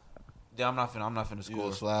go, then I'm not finna score. You're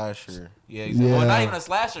a slasher. Yeah, exactly. Yeah. Well, not even a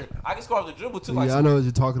slasher. I can score off the dribble too. Like, yeah, I know what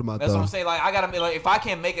you're talking about. That's what I'm saying. Like, I gotta like if I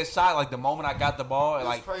can't make a shot like the moment I got the ball, that's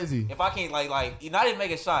like crazy. If I can't like not even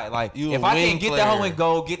make a shot, like if I can't get that hoe and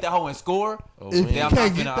go, get that hoe and score, if you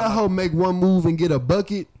can't get that hoe, make one move and get a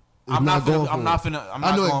bucket. I'm not going for it. I'm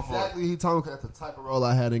not going exactly he talking about the type of role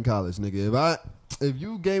I had in college, nigga. If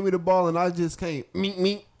you gave me the ball and I just can't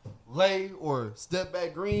lay or step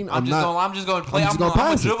back green, I'm just gonna play. I'm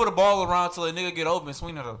gonna dribble the ball around till a nigga get open,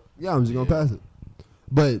 swing it up. Yeah, I'm just gonna pass it.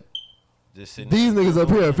 But these niggas up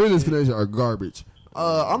here at Fitness Connection are garbage.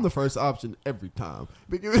 I'm the first option every time.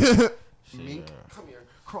 Mink, come here,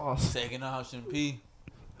 cross. Second option, P.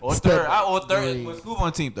 Or third. Was Scoop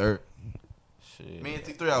on team third? Shit. Me and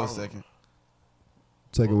T3, I was second.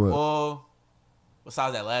 Second what? Well,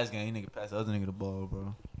 besides that last game, he nigga passed the other nigga the ball,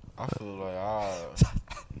 bro. I feel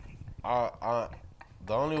like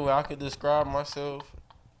the only way I could describe myself,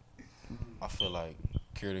 I feel like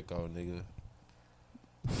critical, nigga.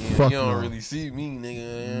 Yeah, you don't really see me,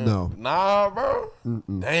 nigga. No. Nah, bro.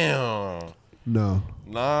 Mm-mm. Damn. No.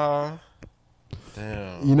 Nah.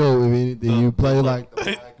 Damn. You know, if anything, you play like the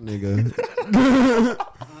black nigga.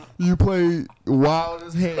 You play wild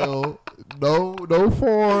as hell. No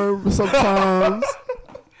form sometimes.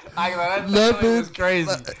 That was crazy.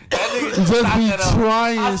 That nigga just be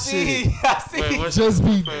trying shit. I see. Just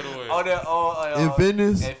be. In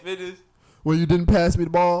fitness. When you didn't pass me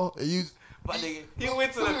the ball, and you. My nigga, he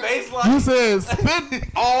went to the baseline. You said spin.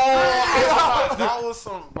 That was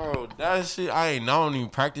some, bro. That shit, I don't even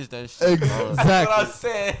practice that shit. Exactly. That's what I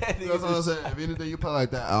said. That's what I'm saying. If anything, you play like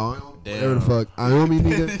that. I don't know. Whatever the fuck. I don't mean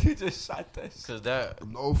nigga. You just shot that shit. Cause that,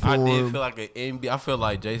 no form. I did feel like an NBA. I feel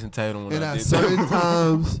like Jason Tatum when and I at did certain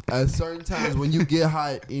that. at certain times when you get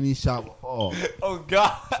hot, any shot will fall. Oh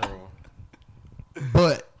God. True.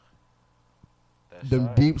 But That them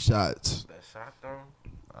shot, deep shots. That shot though,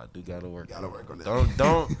 I do gotta work. Gotta work on that.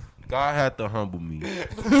 Don't. God had to humble me.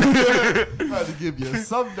 Tried to give you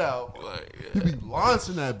some doubt. Like, yeah. You be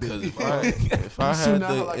launching that bitch. If I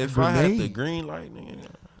had the green light, nigga.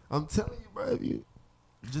 I'm telling you, bro. If you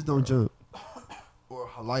just don't jump or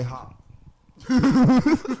light hop.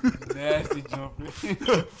 Nasty jumper.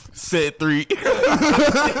 Set 3.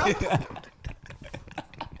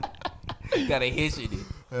 Gotta hit you, dude.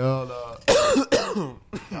 Hell no.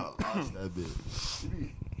 Gotta launch that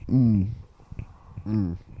bitch.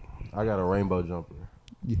 I got a rainbow jumper.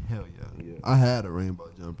 Yeah, hell yeah. I had a rainbow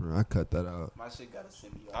jumper. I cut that out. My shit got a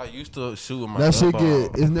semi. I used to shoot with my that shit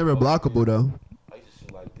it's never blockable though. I used to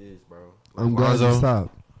shoot like this, bro. I'm glad you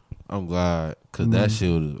stopped. I'm glad, cause that shit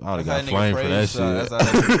would I would have got flamed for that shit.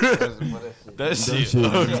 That shit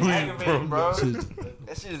aggravating, bro.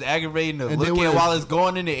 That shit is aggravating to look at while it's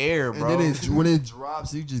going in the air, bro. And then when it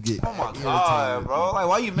drops, you just get oh my God, bro. Like,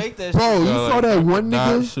 why you make that bro, shit? Bro, you saw that one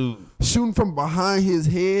nigga shooting from behind his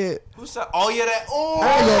head. Who shot? Oh, yeah, that. Oh,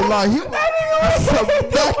 I ain't gonna lie. He was smacking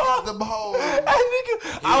the hole. That nigga.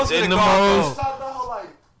 I was in the hole.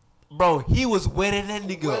 Bro, he was wetting that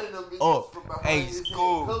nigga. Oh, hey,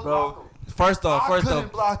 school, bro. First off,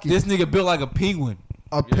 this nigga built like a penguin.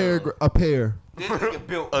 A pair. This nigga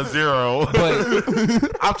built a 0. But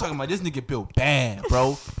I'm talking about this nigga built bad,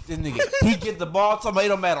 bro. This nigga, he get the ball. Talking about it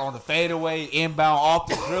don't matter on the fadeaway, inbound, off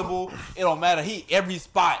the dribble. It don't matter. He every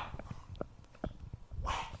spot.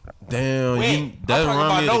 Damn, that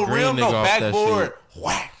remind me of the green nigga off backboard. That shit.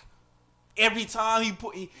 Whack. Every time he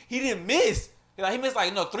didn't miss. Like, he missed 3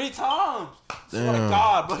 times. Swear to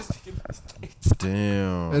God, bro.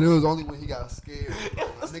 Damn. And it was only when he got scared.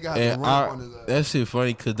 That nigga had to run on his ass. That shit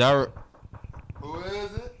funny because that. Who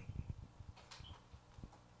is it?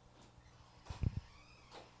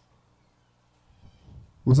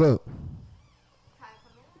 What's up?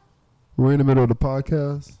 We're in the middle of the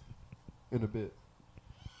podcast. In a bit.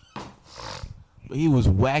 But he was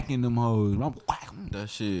whacking them hoes. I'm whacking. That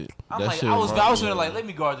shit. I was feeling like, let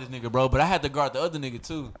me guard this nigga, bro. But I had to guard the other nigga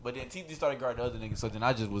too. But then TT started guarding the other nigga, so then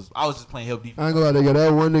I was just playing help defense. I ain't gonna lie, nigga.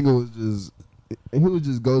 That one nigga he would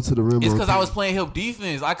just go to the rim. It's because I was playing help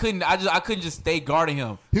defense. I couldn't just stay guarding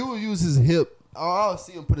him. He would use his hip. I'll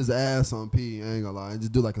see him put his ass on P. I ain't gonna lie, and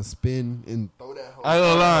just do like a spin and throw that. I ain't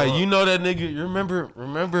gonna lie. You know that nigga. You remember?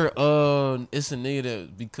 It's a nigga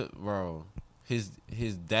that because bro, his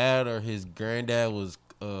dad or his granddad was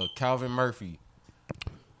Calvin Murphy.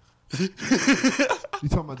 You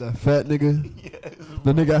talking about that fat nigga? Yes.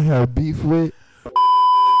 The nigga I had beef with?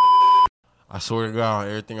 I swear to God,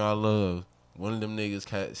 everything I love. One of them niggas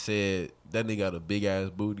said that nigga got a big ass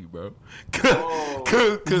booty, bro. Bro,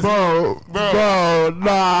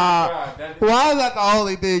 nah. Why is that the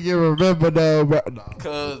only thing you remember though, bro? Nah.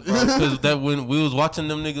 Cause that when we was watching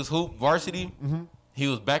them niggas hoop varsity, he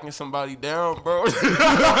was backing somebody down, bro.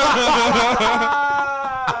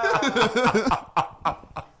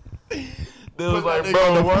 They was like,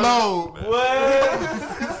 bro, what?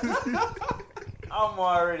 I'm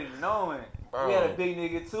already knowing. Bro. We had a big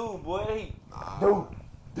nigga too, boy.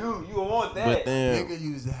 Dude, you want that? But then nigga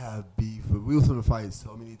used to have beef. But we was gonna fight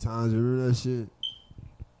so many times. Remember that shit?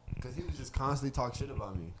 Cause he was just constantly talk shit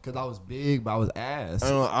about me. Cause I was big, but I was ass.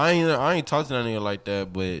 I ain't talked to that nigga like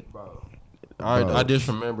that, but Bro. I just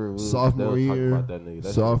remember sophomore year. About that nigga.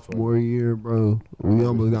 Sophomore year, bro. We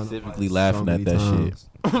almost got specifically laughing at that shit.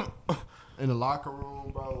 In the locker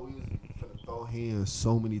room, bro, we was finna throw hands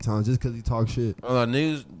so many times just cause he talk shit.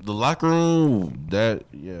 Niggas, the locker room, the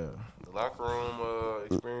locker room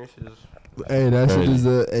experiences. Hey, that shit is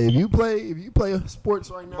hey, if you play sports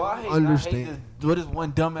right now, I understand. hate this, what this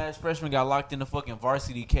one dumbass freshman got locked in the fucking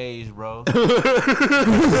varsity cage, bro. That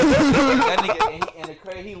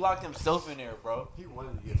nigga, he locked himself in there, bro. He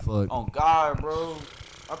wanted to get fucked. On God, bro.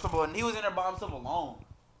 I'm talking about, he was in there by himself alone.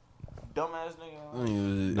 Dumbass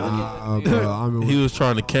nigga. Bro, he was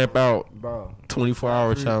trying to camp out, bro.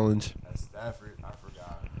 24-hour challenge. At Stafford, I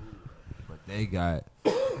forgot who, but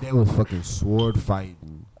they was fucking sword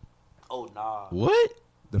fighting. Oh nah. What?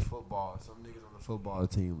 The football. Some niggas on the football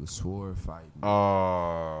team was sword fighting.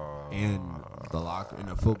 In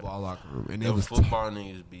the football locker room. And it was football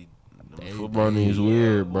niggas be. Football niggas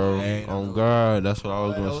weird, bro. On God, that's what I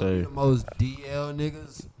was gonna say. The most DL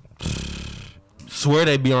niggas. Swear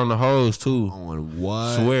they be on the hose too. On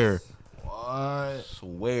what? Swear. What?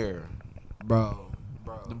 Swear. Bro.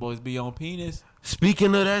 The boys be on penis.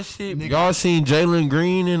 Speaking of that shit, y'all seen Jalen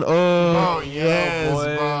Green and Oh yes,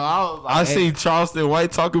 boy. Bro. I seen Charleston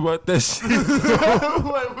White talk about that shit.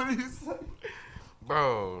 What did he say?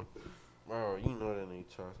 Bro, you know that nigga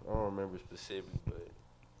Charleston. I don't remember specifics, but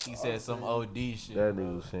he said some OD shit. That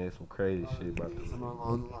nigga was saying some crazy shit about this. Something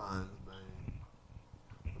along the lines, man.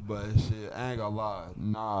 But shit, I ain't gonna lie.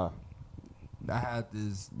 Nah, I had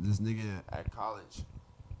this nigga at college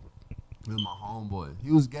with my homeboy.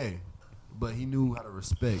 He was gay, but he knew how to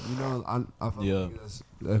respect. You know, I feel like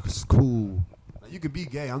that's cool. Like, you could be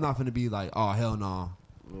gay. I'm not finna be like, oh hell no.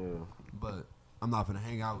 Yeah. But I'm not finna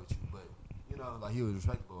hang out with you. But you know, like he was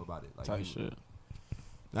respectful about it. Like type shit.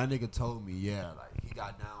 That nigga told me, like he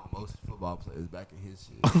got down most football players back in his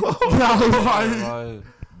shit.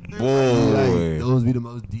 Boy, those be the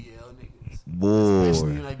most DL niggas. Boy,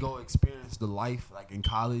 especially when they go experience the life like in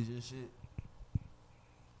college and shit.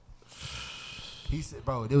 He said,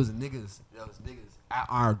 bro, there was niggas at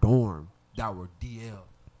our dorm that were DL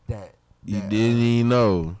that you didn't even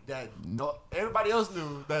know. That no, everybody else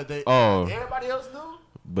knew that they. Oh, everybody else knew.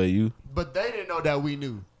 But they didn't know that we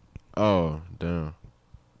knew. Oh, damn.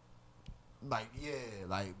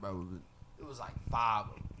 Bro, it was like 5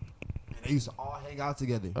 of them, and they used to all hang out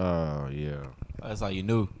together. Oh yeah. That's how you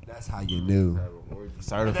knew. That's how you knew.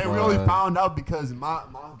 And they really found out because my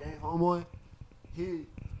gay homeboy, he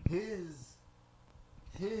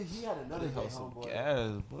had another gay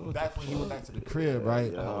homeboy. Back when he went back to the crib,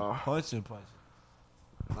 right? Punching.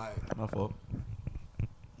 Like, my fault.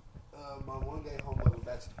 My one gay homeboy went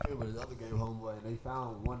back to the crib with his other gay homeboy, and they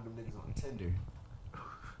found one of them niggas on Tinder.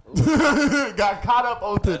 Got caught up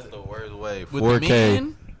on Tinder. That's the worst way. With 4K. The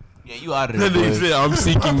men? Yeah, you out of there. That nigga said, I'm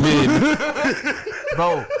seeking men.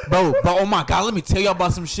 Bro, oh my God, let me tell y'all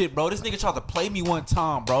about some shit, bro. This nigga tried to play me one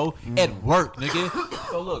time, bro, at work, nigga.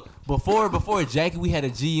 So look, before Jackie, we had a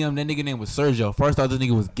GM. That nigga name was Sergio. First off, this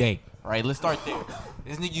nigga was gay. All right, let's start there.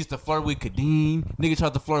 This nigga used to flirt with Kadeem. Nigga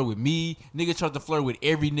tried to flirt with me. Nigga tried to flirt with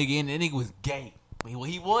every nigga, and that nigga was gay. Well,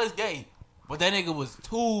 he was gay, but that nigga was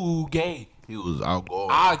too gay. He was outgoing.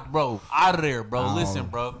 Out of there, bro. Listen,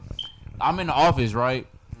 bro. I'm in the office, right?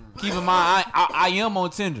 Keep in mind, I am on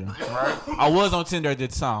Tinder, right? I was on Tinder at the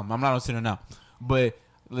time. I'm not on Tinder now. But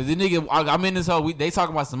the nigga, I'm in this whole, they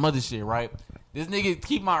talking about some other shit, right? This nigga,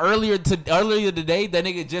 keep my earlier today, that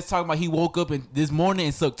nigga just talking about he woke up this morning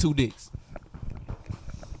and sucked 2 dicks.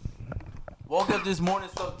 Woke up this morning,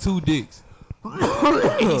 sucked 2 dicks.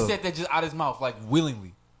 And he said that just out his mouth, like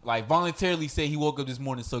willingly. Like voluntarily said he woke up this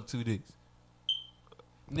morning and sucked 2 dicks.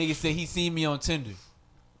 Nigga said he seen me on Tinder.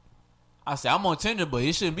 I said, I'm on Tinder, but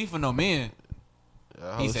it shouldn't be for no men.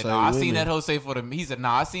 He said, nah, I seen that hoe say for the. He said,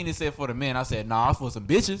 nah, I seen it say for the men. I said, nah, it's for some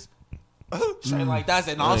bitches. Straight like that. I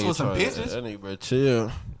said, nah, it's for some bitches. That nigga better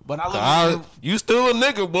chill. But I look at him. You still a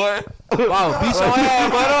nigga, boy. Wow, beat your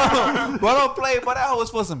ass, but don't play. But that hoe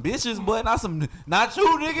was for some bitches, but not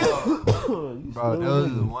you, nigga. Bro, there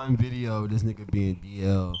was one video of this nigga being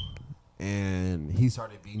DL, and he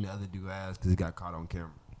started beating the other dude's ass because he got caught on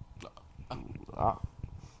camera.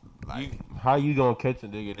 How you gonna catch a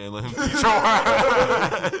nigga and let him beat your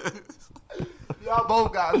ass? Y'all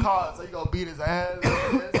both got caught, so you gonna beat his ass.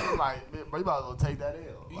 Like, man, bro, you might as well take that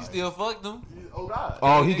L. You still fucked him? Oh God.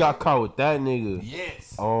 Oh, he got caught with that nigga.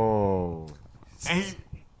 Yes. Oh. And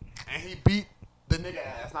he beat The nigga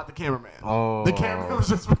ass, not the cameraman. Oh. The cameraman was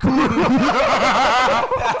just recording.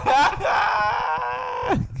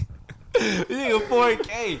 Nigga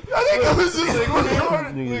 4K. That nigga was just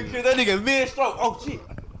recording. That nigga mid-stroke. Oh, shit.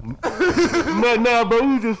 Nah, bro,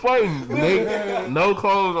 we was just fighting. Nigga, no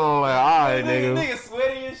clothes on, like, alright, nigga. Nigga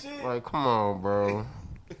sweaty and shit. Like, come on, bro.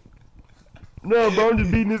 No, bro, I'm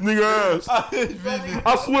just beating this nigga ass.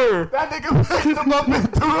 I swear. That nigga picked him up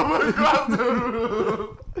and threw him across the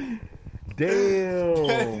room.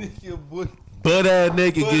 Damn. Butt ass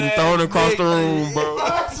nigga getting thrown across the room, bro.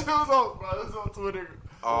 That shit was on, bro. It's on Twitter.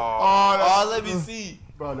 Oh, let me see.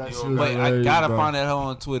 Bro, that shit was Wait, I hilarious, gotta bro. find that hoe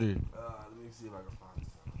on Twitter. Let me see if I can find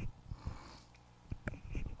something.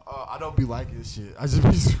 I don't be liking shit. I just be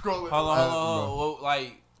scrolling. Hold on. Well,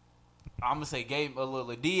 like, I'm gonna say game a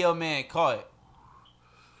little. DL man caught.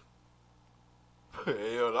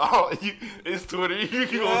 Hell no. It's Twitter. You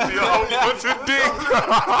gonna see a whole bunch of dick.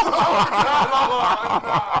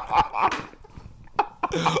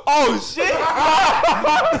 Oh, shit.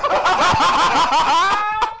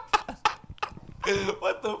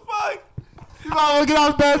 What the fuck? You might get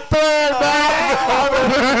off that third,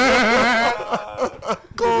 man.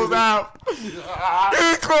 Close out.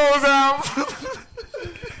 It close out.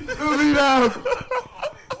 Lead out.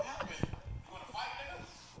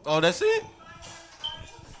 Oh, that's it?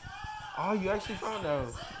 Oh, you actually found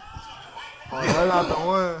out. Oh, that's not the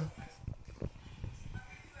one.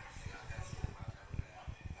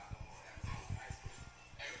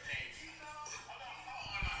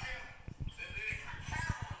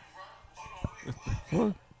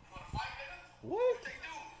 What?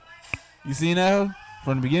 You seen that hoe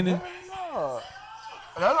from the beginning? No.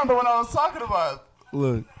 That's not the one I was talking about.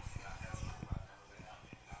 Look.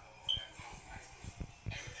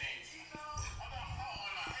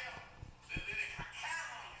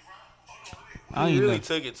 I He don't really even know.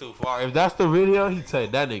 took it too far. If that's the video, he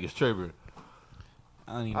take that nigga's tripping.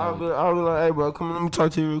 I don't even I'll know. be like, hey, bro, come on, let me talk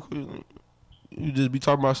to you real quick. You just be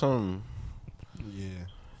talking about something. Yeah.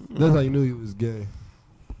 That's how you knew he was gay.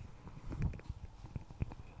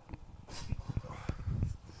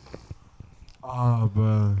 Oh,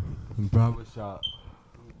 bro. Barbershop.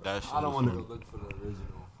 That shit I don't was want to funny. go look for the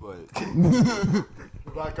original, but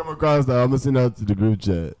if I come across that, I'm going to send that to the group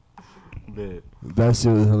chat. Bet. That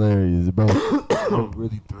shit was hilarious, bro. Bro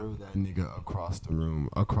really threw that nigga across the room,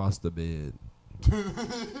 across the bed.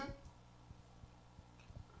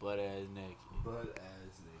 Butt ass naked. Butt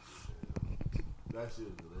ass nigga. That shit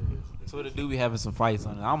was hilarious. Twitter do be having some fights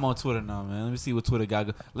on it. I'm on Twitter now, man. Let me see what Twitter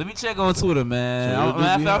got. Let me check on Twitter, man. Twitter do be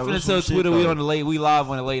I'm having finna some tell shit, Twitter though. we live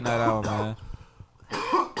on the late night hour, man.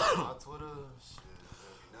 On Twitter, shit.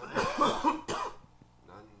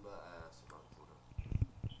 Nothing but ass about Twitter.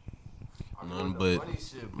 None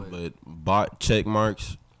but bot check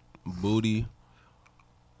marks, booty.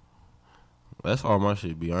 That's all my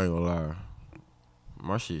shit be. I ain't gonna lie.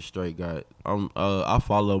 My shit straight got. I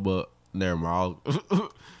follow, but never mind.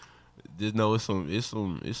 Just know it's some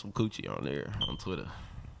coochie on there on Twitter.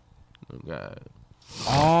 Oh God.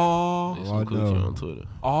 Oh, There's some coochie on Twitter.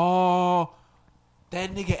 oh,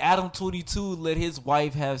 that nigga Adam 22 let his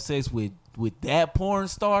wife have sex with that porn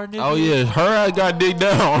star nigga. Oh yeah, her ass got dick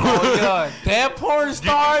down. Oh god, that porn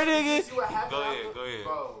star nigga. Go ahead.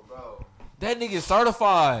 Bro. That nigga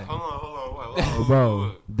certified. Hold on.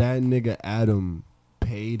 Bro, that nigga Adam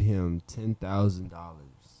paid him $10,000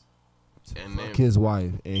 to And fuck then his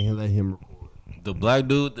wife, and he let him record. the black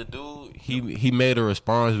dude, he made a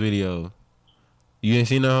response video. You ain't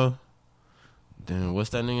seen that? Damn, what's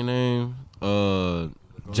that nigga name?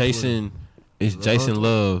 Jason. It's Jason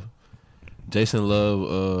Love. Jason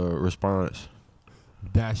Love response.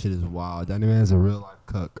 That shit is wild. That nigga has a real life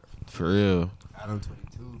cuck. For real. Adam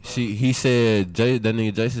 22. Bro. He said that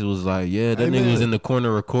nigga Jason was like, yeah, that nigga was in the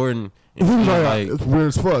corner recording. And He was she was like, it's weird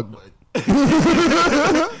as fuck. But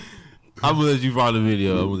I'm gonna let you find the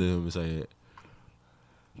video. I'm gonna let him say it.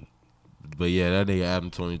 But yeah, that nigga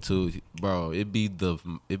Adam 22, bro. It be the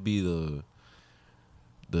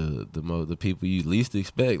people you least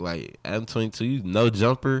expect. Like Adam 22, you no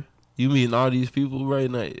jumper. You meeting all these people right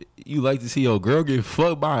now. You like to see your girl get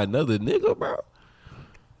fucked by another nigga, bro.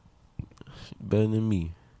 She better than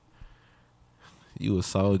me. You a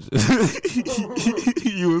soldier.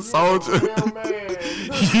 You a soldier. real man.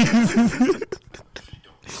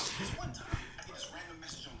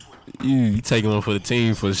 You taking one for the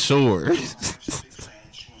team for sure.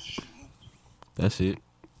 That's it.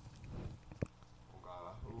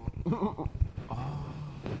 Like,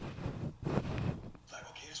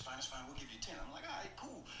 okay, it's fine, we'll give you 10. I'm like, all right,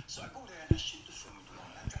 cool. So I go there and I shoot the film and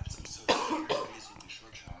I drop some glizzy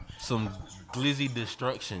destruction on it. Some glizzy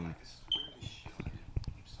destruction.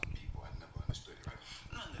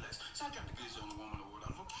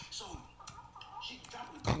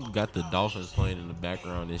 got the Dolphins playing in the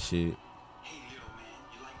background and shit. Hey, little man,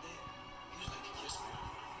 you like that? He was like, yes,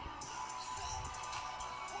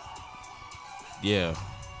 man. Yeah.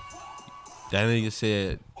 That nigga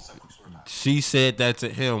said, she said that to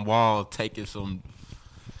him while taking some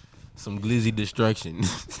glizzy destruction.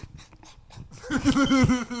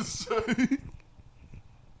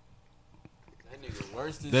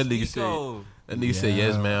 Worse than That nigga said,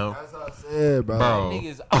 yes, ma'am. That's what I said, bro. That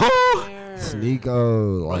nigga's out there. Sneeko,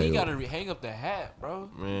 Bro, like, he gotta hang up the hat, bro.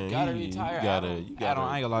 Man, you gotta retire. You gotta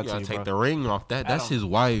I ain't gonna lie to you, take bro. the ring off that. That's his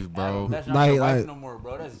wife, bro. That's not Like- your wife like- no more,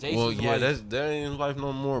 bro. That's Jason's Well, yeah, wife. that ain't his wife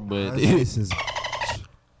no more, but that's Jason's.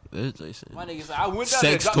 that's Jason. My nigga said, I went down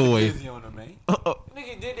Sex there toy. and dropped the glizzy on him, man.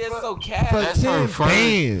 Nigga did that so cash. For That's her 10 first.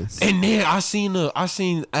 bands. And then I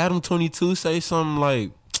seen Adam 22 say something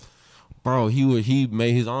like, bro, he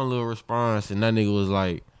made his own little response, and that nigga was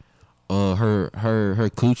like, her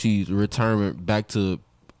coochie's return back to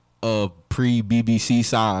pre BBC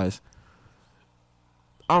size.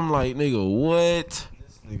 I'm like, nigga, what?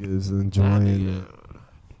 This nigga is enjoying it.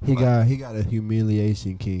 He got a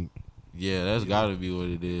humiliation kink. Yeah, that's gotta be what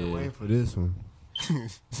it I'm waiting is. for this one.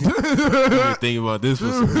 Been thinking about this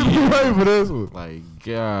for some I'm years. waiting for this one. Like,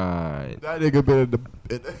 God. That nigga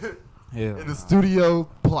been in the studio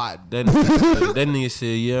plotting. That nigga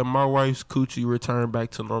said, yeah, my wife's coochie returned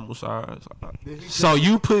back to normal size. So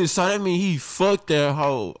that mean he fucked that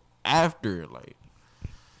hoe after, like,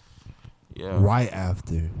 yeah. Right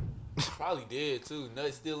after. Probably did, too.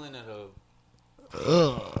 Nuts still in that hoe.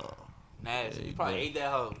 Ugh. Nasty. He probably ate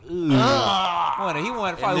that hoe. He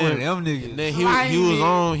wanted probably one of them niggas. And then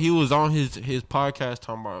he was on his podcast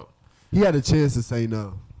talking about, He had a chance to say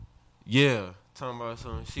no. yeah, talking about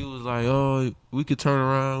something. She was like, oh, we could turn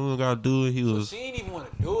around, we don't gotta do it. He So was she ain't even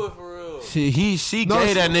want to do it for real. she No, gave she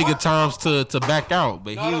that nigga what? times to back out,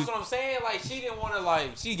 but No, he that's was, what I'm saying. Like, she didn't want to,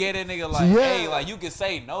 like, she gave that nigga, like, Yeah. hey, like, you can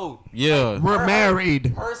say no. yeah, We're married.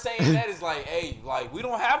 Her saying that is like, hey, like, we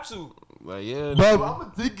don't have to. like, yeah, Bro,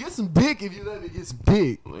 I'm gonna get some dick if you let me get some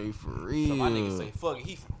dick. like, for real. So my nigga say, fuck it.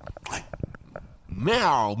 He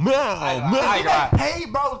meow, I got Hey,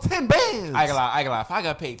 bro, 10 bands. I ain't gonna lie. If I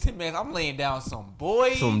gotta pay 10 bands, I'm laying down some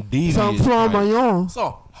boy. some devious. Some from my own.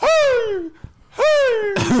 So,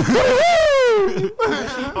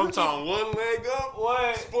 I'm talking one leg up,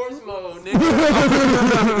 what? sports mode,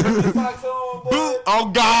 nigga. Socks on, boy.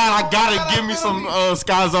 Oh God, I gotta give me some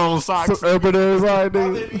Sky Zone socks. Some urban ass right Where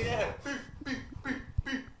nigga. you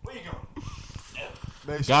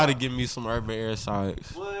going? Gotta give me some Urban Air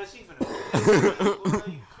socks. What? She finna.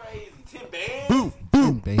 Boy, you crazy. 10 bands?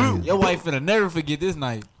 10 bands. Your wife finna never forget this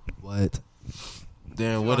night. What?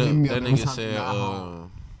 Then what Yo, that he got nigga no said?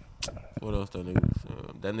 time What else that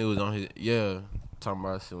nigga? That nigga was on his talking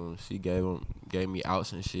about some. She gave me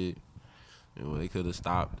outs and shit, and they could have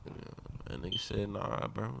stopped. That nigga said, nah,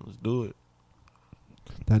 bro, let's do it.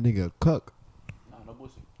 That nigga cuck. No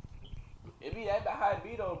bullshit. It be that how it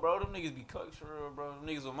be though, bro. Them niggas be cucks for real, bro. Them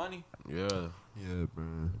niggas with money. Yeah, Yeah, bro.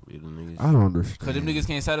 be the niggas. I don't understand. Cause them niggas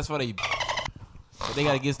can't satisfy they. But they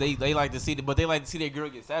gotta get they like to see but they like to see their girl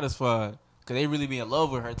get satisfied. Cause they really be in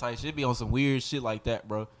love with her type shit. Be on some weird shit like that,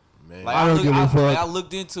 bro. Man, Like I don't give a fuck. I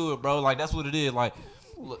looked into it, bro. Like that's what it is. Like,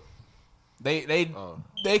 look,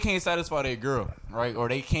 they can't satisfy their girl, right? Or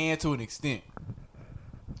they can to an extent,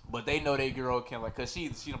 but they know their girl can, like, cause she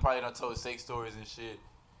done probably done told sex stories and shit,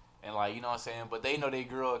 and like, you know what I'm saying. But they know their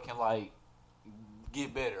girl can like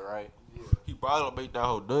get better, right? yeah. He probably don't make that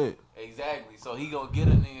whole do it. Exactly. So he gonna get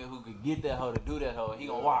a nigga who could get that hoe to do that hoe. He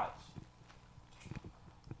gonna watch.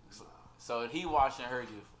 So he watching her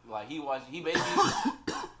just like he basically.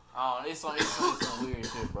 It's some weird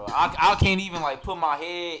shit, bro. I can't even like put my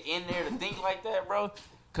head in there to think like that, bro.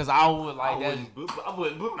 Cause I would like that. I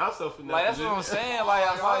wouldn't put myself in that. Like that's what I'm saying. Like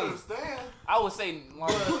I understand. I would say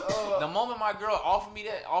like, the moment my girl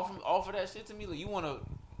offer that shit to me, like you wanna.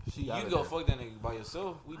 You can go fuck that nigga by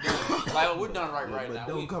yourself. We done. Like we're done right now.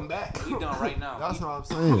 Don't come back. We done right now. That's what I'm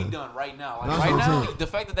We saying. done right now. Like That's right what I'm now, saying. the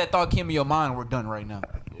fact that thought came in your mind, we're done right now.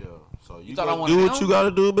 Yeah. So you thought I gotta wanted do what them? you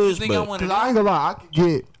gotta do, bitch. Think I But wanted Cause I ain't gonna lie,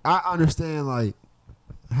 I understand like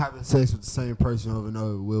having sex with the same person over and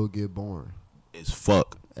over will get boring. it's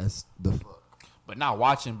fuck. That's the fuck. But not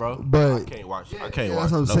watching, bro. But I can't watch. yeah, I can't yeah, watch.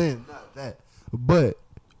 that's what I'm no. saying. Not that. But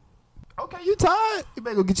okay, you tired? You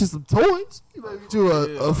better go get you some toys. You better get you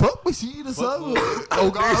a fuck machine or something. Oh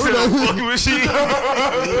God!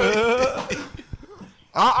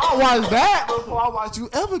 I'll watch that before I watch you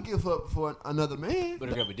ever give up for another man.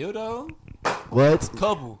 Better grab a dildo. What?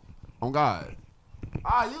 Couple. On God.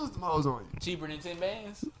 I use them hoes on you. Cheaper than 10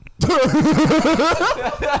 bands.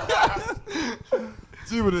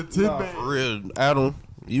 Cheaper than 10 For bands. real, Adam.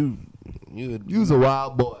 You was a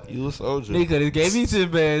wild boy. You a soldier. Nigga could have gave me 10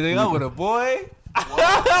 bands. Nigga, I would have, boy.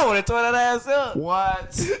 I would have tore that ass up.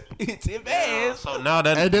 What? 10 bands. So now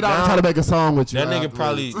that And then I'm trying to make a song with you. that nigga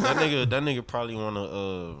probably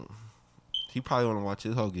wanna he probably wanna watch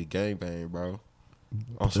his hoe get gangbang, bro.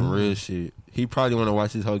 On some real shit. He probably wanna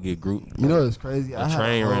watch his hoe get group. You know it's crazy. A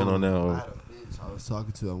train ran on that hoe. I had a bitch I was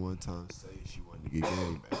talking to at one time say she wanted to get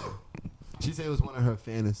gangbang. She said it was one of her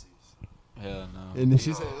fantasies. Hell no. And then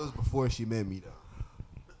she said it was before she met me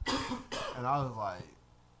though. And I was like,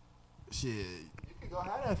 shit, you can go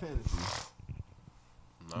have that fantasy.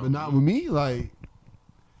 But not with me, like.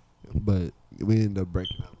 But we ended up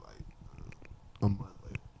breaking up like a month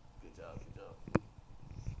later. Good job.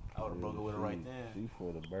 I would have broke it with her right then. She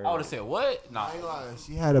for the bird. I would have said, what? Nah. I ain't lying.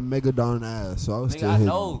 She had a megadon ass, so I was Nigga, still I hitting.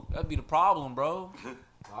 know. That'd be the problem, bro.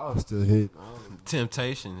 I was still hitting.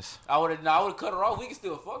 Temptations. I would have cut her off. We can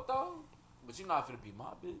still fuck, though. But you're not finna be my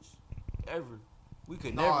bitch. Ever. We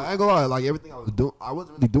could No, never. I ain't gonna lie. Like everything I was doing, I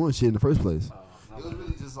wasn't really doing shit in the first place. It was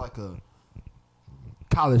really just like a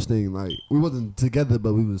college thing. Like we wasn't together,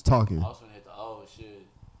 but we was talking. I was finna hit the shit.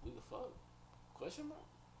 We could fuck. Question mark?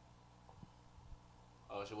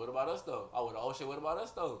 Oh shit, what about us though? Shit, what about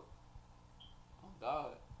us though? Oh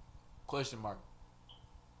God. Question mark.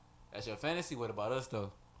 That's your fantasy? What about us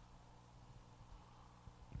though?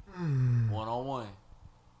 1-on-1.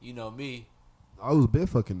 You know me. I was been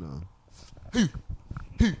fucking now.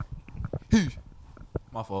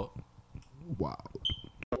 My fault. Wow.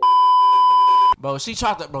 Bro, she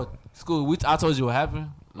tried to, bro. School. I told you what happened.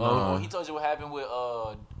 He told you what happened with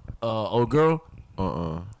old girl.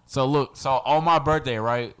 So look, on my birthday,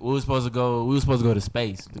 right? We was supposed to go to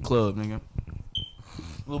Space, the club, nigga.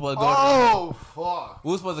 We was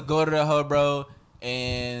supposed to go to that hoe, bro.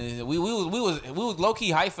 And we was low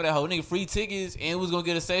key hyped for that hoe, nigga. Free tickets, and we was gonna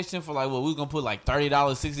get a section for like what we was gonna put like $30,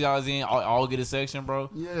 $60 in, all get a section, bro.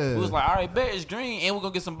 Yeah. We was like, all right, bet it's green, and we're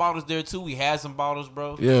gonna get some bottles there too. We had some bottles,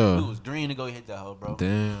 bro. Yeah. We was green to go hit that hoe, bro.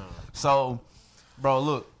 Damn. So, bro,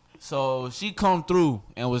 look. So she come through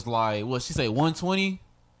and was like, what she say, 120?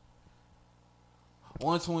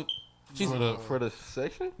 120. For the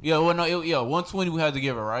section? Yeah, well, no, 120 we had to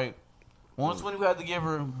give her, right? 120 we had to give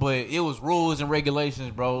her, but it was rules and regulations,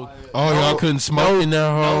 bro. Oh, y'all couldn't smoke in that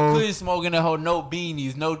hoe? No, couldn't smoke in that hoe. No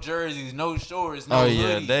beanies, no jerseys, no shorts, no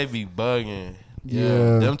hoodies. They be bugging.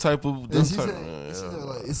 Yeah. Them type of... She said,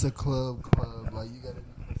 like, it's a club. Like, you gotta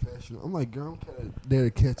be professional. I'm like, girl, I'm there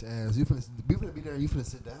to catch ass. We finna be there and you finna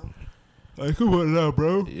sit down? Like, come on now,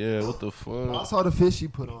 bro. Yeah, what the fuck? I saw the fish she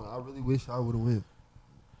put on. I really wish I would've went.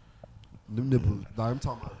 Them nipples. Like, I'm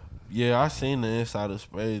talking about... Yeah, I seen the inside of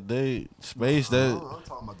Space. I'm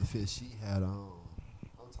talking about the fish she had on.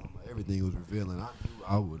 I'm talking about everything was revealing. I knew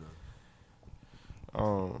I would've. I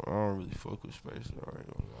don't really fuck with Space, though. I ain't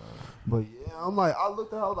gonna lie. But yeah, I'm like, I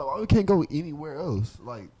looked at her, I was like, why we can't go anywhere else?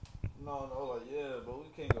 Like, No, like, yeah, but we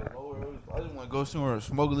can't go nowhere else. I just want to go somewhere and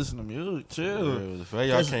smoke and listen to music. Chill. Yeah, the fact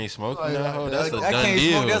y'all can't smoke in that hoe, that's a I done can't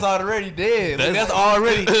deal. smoke. That's already dead. That's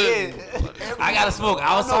already dead. I gotta smoke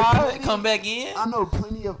outside, come back in, I know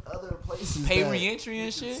plenty of other places. pay that re-entry and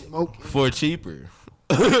you shit. can smoke in. For cheaper.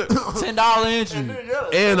 $10 entry.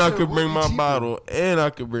 And I could bring my bottle. And I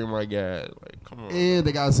could bring my gas. Like, come on. And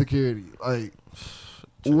they got security. Like,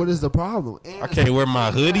 what is the problem? And I can't wear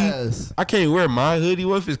my hoodie. Yes. I can't wear my hoodie.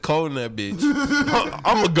 What if it's cold in that bitch?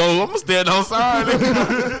 I'm gonna stand outside.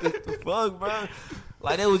 The fuck, bro?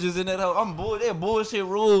 Like they was just in that hoe. They're bullshit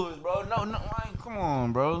rules, bro. No, like, come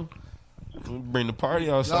on, bro. Bring the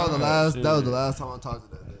party outside. That was the last time I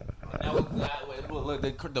talked to that day.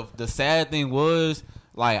 Look, the sad thing was,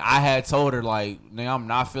 like, I had told her, like, nigga, I'm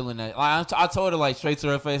not feeling that. Like, I told her, like, straight to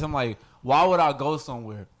her face, I'm like, why would I go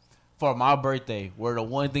somewhere for my birthday where the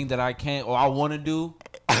one thing that I can't or I want to do,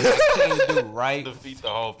 I can't do, right? Defeat the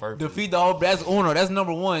whole purpose. That's uno. That's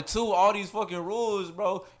number one. Two, all these fucking rules,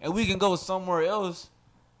 bro, and we can go somewhere else.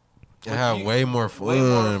 And have way more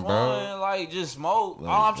fun, bro. Like, just smoke. Like,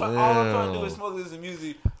 all I'm trying to do is smoke, listen to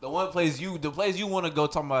music. The place you want to go,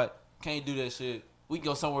 talking about, can't do that shit. We can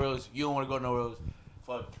go somewhere else. You don't want to go nowhere else.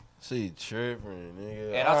 Fuck. She tripping,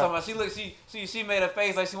 nigga. And I'm talking about, she made a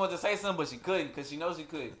face like she wanted to say something, but she couldn't, because she knows she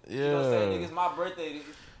couldn't. Yeah. You know what I'm saying? Nigga, it's my birthday.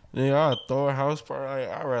 Nigga, I'd throw a house party.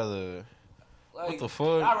 I'd rather... Like, what the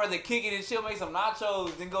fuck? I'd rather kick it and chill, make some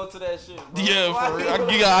nachos than go to that shit, bro. Yeah, for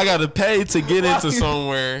real. I gotta pay to get into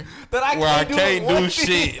somewhere where I can't do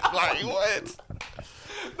shit. Like, what?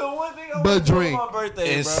 The one thing I But want to do drink. on my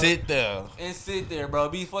birthday, And bro. sit there. Bro.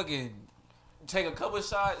 Be fucking... Take a couple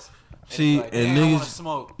shots. See, like, and I wanna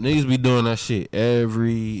smoke. niggas be doing that shit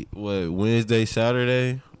every, Wednesday,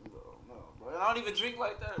 Saturday? No, bro. I don't even drink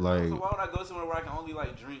like that. Like, so why would I go somewhere where I can only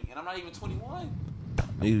like drink? And I'm not even 21.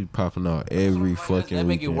 They be popping out every fucking weekend. That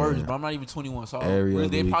make it worse, but I'm not even 21. So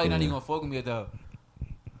they probably not even gonna fuck with me at the.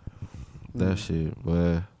 That shit,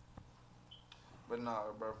 boy. But nah,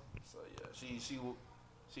 bro. So yeah, she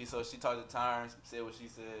talked to Terrence, said what she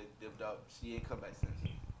said, dipped up. She ain't come back since.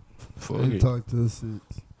 Fuck it. Talk to us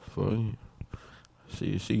since. Fuck it.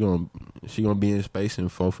 She gonna be in space in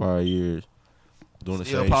 4-5 years, doing the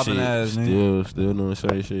same shit. Ass, still doing the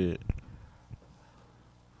same shit.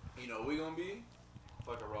 You know we gonna be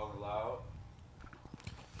fucking rolling loud.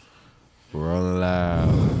 Rolling loud,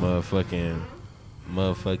 motherfucking.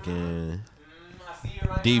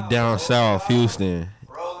 Deep down south, Houston.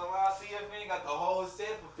 Rolling loud, CFN got the whole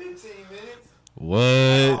set for 15 minutes. What?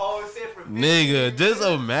 The whole set for 15 Nigga, minutes. just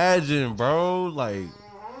imagine, bro. Like.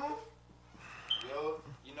 Yo,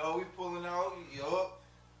 you know we pulling out. Yup.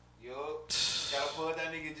 Gotta pull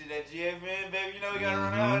that nigga to that CFN, baby. You know we gotta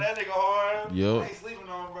run out. That nigga hard. Yup. I ain't sleeping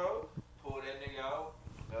on, bro. Pull that nigga out.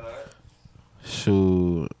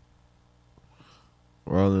 Shoot.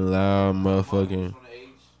 Rolling loud, motherfucking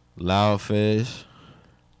Loud Fish.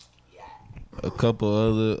 A couple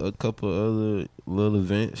other little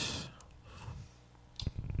events.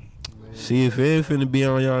 CFN finna be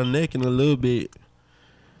on y'all neck in a little bit.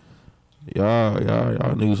 Y'all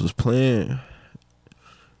niggas was playing.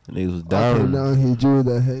 Niggas was down. I came down here, drew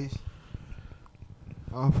that haze.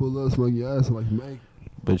 I'll pull up, smoke your ass like Meg.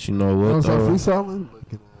 But you know what? I was freestyling,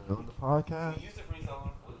 looking at on the podcast. We used to freestyle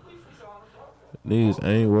on the podcast. Niggas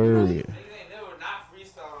ain't worried. Niggas ain't never not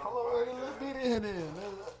freestyle on the podcast. Let's beat it in there.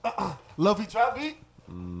 Lovey trap beat?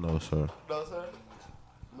 No, sir. No, sir.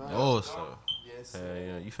 No, sir. Yes. Hey,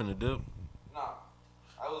 yeah, you finna dip? Nah.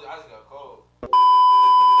 I just got cold.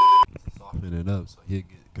 Soften it up so he'll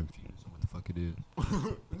get confused on what the fuck it is.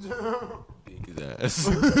 Dig his ass.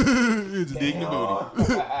 He'll just dig the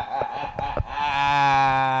booty.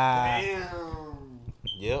 Damn.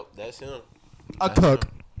 Yep, that's him. A cuck.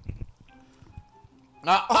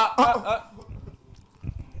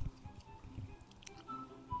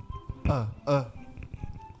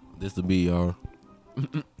 This the beat, y'all.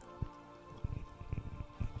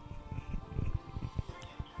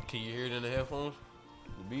 Can you hear it in the headphones?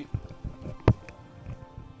 The beat?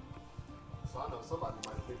 So I know somebody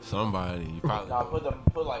might pick it up. Somebody, you probably. Nah, put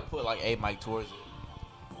like a mic towards it.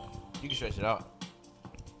 You can stretch it out.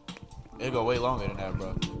 It'll go way longer than that, bro.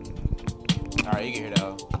 All right, you can hear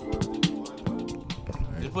that.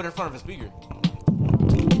 Just put it in front of a speaker.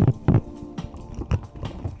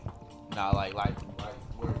 Nah, like where,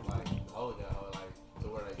 like hold that, or like to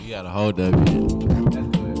where they. You gotta hold that bitch. That's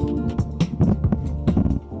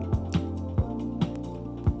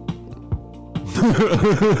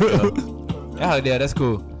good. Yeah, that's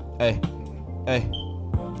cool. Hey,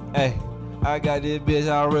 I got this bitch,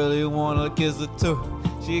 I really wanna kiss her too.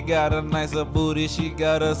 She got a nicer booty, she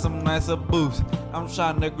got her some nicer boobs. I'm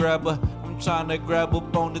trying to grab her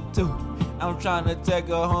up on the two. I'm trying to take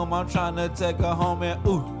her home, and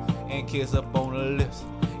ooh, and kiss up on the lips,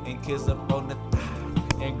 and kiss up on the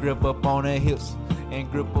thigh, and grip up on the hips, and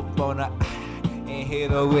grip up on the eye, and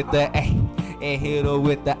hit her with the A, and hit her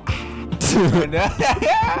with the I.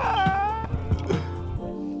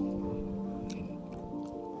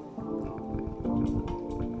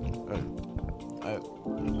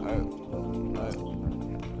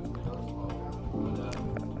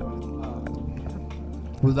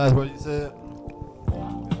 What's that what you said?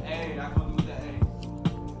 Hey, I come do that.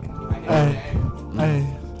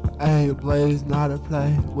 Hey, Blaze, not a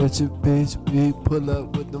play. With your bitch, we pull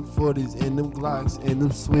up with them 40s and them Glocks and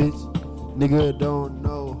them switch. Nigga don't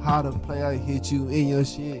know how to play. I hit you in your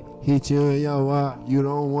shit, hit you in your eye. You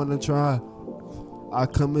don't wanna try. I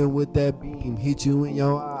come in with that beam, hit you in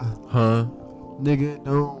your eye. Huh? Nigga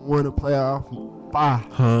don't wanna play off. Bye.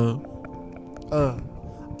 Huh?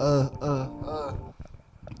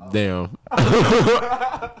 Damn.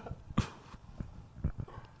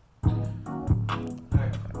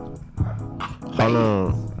 Hold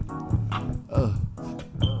on.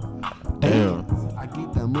 Damn. I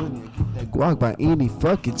get that money, I get that guac by any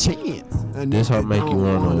fucking chance. And This how make you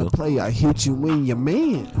wanna play. I hit you in your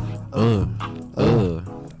man.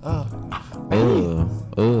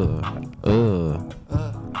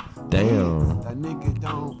 Damn. That nigga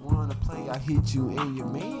don't wanna play. I hit you in your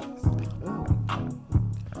man.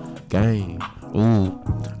 Gang. Ooh.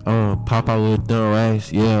 Pop out with them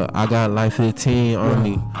racks. Yeah, I got like 15 on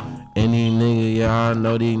me. Any nigga, yeah, I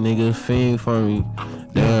know these niggas fiend for me.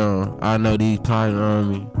 Damn, I know these plotting on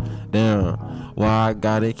me. Damn. Well, I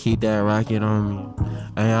gotta keep that rocket on me.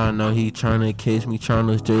 And y'all know he tryna kiss me,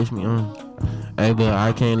 tryna stretch me on. Hey, but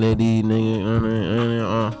I can't let these niggas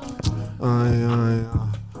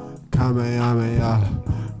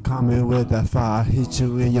Coming with that fire, hit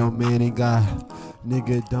you in your manny guy.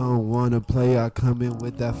 Nigga don't wanna play, I come in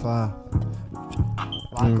with that fire.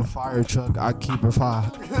 Like a fire truck, I keep it fire.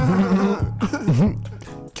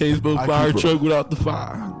 Can't spell fire truck without the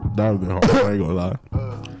fire. That would've been hard, I ain't gonna lie.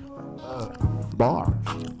 Bars.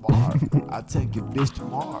 I take your bitch to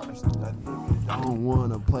Mars. That nigga don't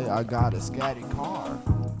wanna play, I got a scatty car.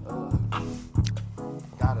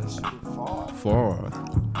 Gotta shoot it far.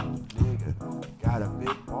 Nigga, got a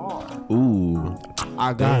big bar. Ooh.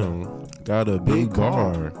 I got a big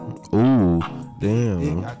car. Ooh.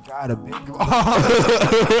 Damn. I got a big bar.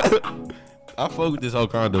 I fuck with this whole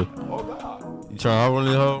condo. Oh God. You trying to hop on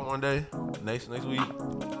this hoe one day? Next week?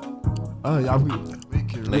 Oh, y'all, we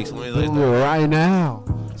can Next Wednesday. do it right now.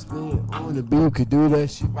 Spin on the beat, could do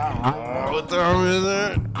that shit right now. What time is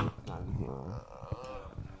it?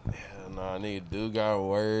 Nah, nigga, dude got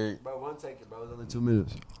work. Bro, one take it, bro. It's only 2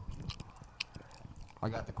 minutes. I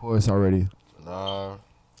got the chorus already. Nah. I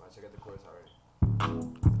got the chorus already.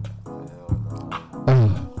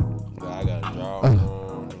 Hell no. I got a job on.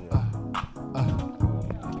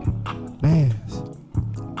 Bands.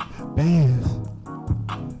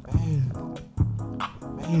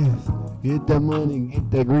 Get that money,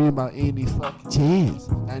 get that green by any fucking chance.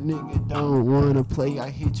 That nigga don't wanna play,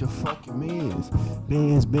 I hit your fucking mans.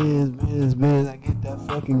 Bands. I get that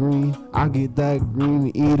fucking green. I get that green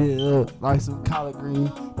and eat it up like some collard green.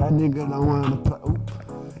 That nigga don't wanna play. Oop.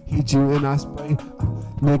 Hit you and I spray.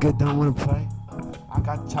 Nigga don't wanna play. I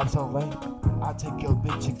got the chops so late. I take your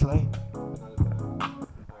bitch Chick-fil-A.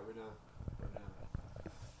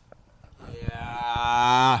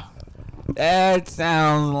 Yeah. That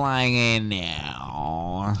sounds like it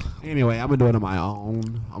now. Anyway, I'm gonna do it on my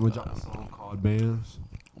own. I'm gonna drop a song called Bands.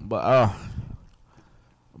 But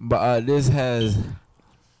this has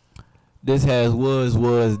was,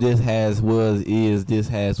 this has was, is, this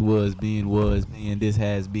has was, been, this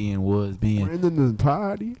has been, was, been. We're in the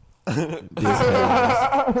party. This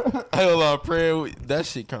has. I had a lot of prayer. That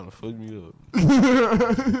shit kind of fucked me up.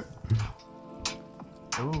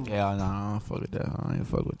 Yeah, no, I don't fuck with that. I ain't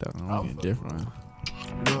fuck with that. I'm getting different.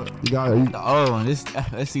 You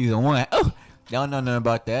That's season 1. Oh, don't know nothing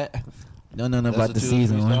about that. Don't know nothing about the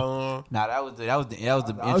season 1. Nah, that was the intro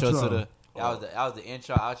to the. That was the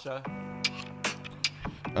intro, outro.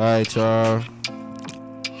 Alright, y'all.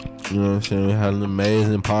 You know what I'm saying? We had an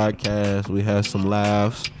amazing podcast. We had some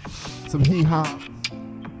laughs. some hee-haw.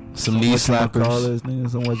 Some knee slappers.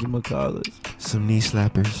 Some knee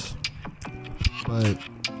slappers. But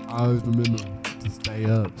I always remember to stay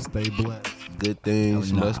up, stay blessed. Good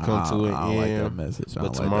things must come to an end. Like that message.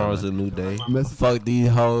 But tomorrow's a new day. Fuck these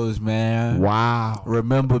hoes, man. Wow.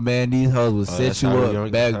 Remember, man, these hoes will set you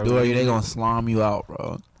up, backdoor you. They gonna slime you out,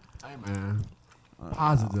 bro. Hey, man.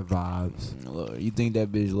 Positive vibes. Look, you think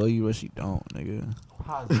that bitch love you, but she don't, nigga.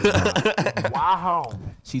 Positive vibes. Wow.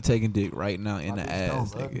 She taking dick right now in the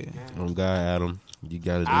ass, nigga. Oh, God, Adam. You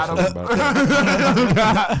gotta do something about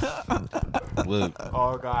that. Look.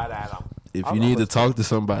 Oh, God, Adam. If you need to talk to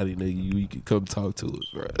somebody, nigga, you can come talk to us,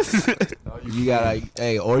 bro. You gotta,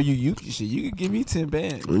 hey, or you can give me 10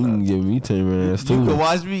 bands. You can give me 10 bands too. You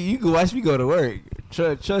can watch me go to work.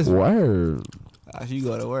 Trust me. Word. You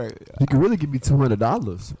go to work. You can really give me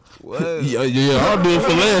 $200. What? Yeah, I'll do it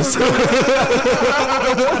for less.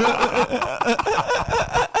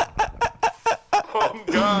 Oh,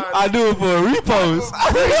 God. I do it for a repost.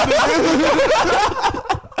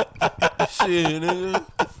 Shit, nigga.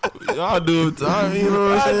 Y'all do it. You know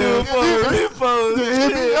what I'm saying? I do it for a repost.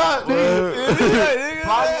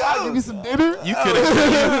 I'll give you some dinner. You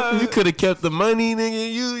could have kept the money,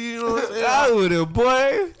 nigga. You know what I'm saying? I would have,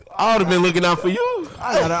 boy. I would have been looking out for you.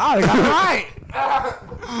 I got it right.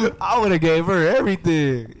 I would have gave her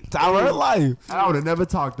everything. Time of her life. I would have never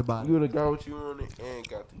talked about You it. would have got what you wanted and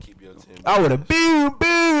got to keep your 10. I would have boom. Nah,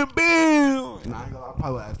 I ain't gonna lie, I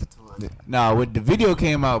probably asked for 200. Nah, when the video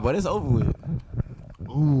came out, but it's over with.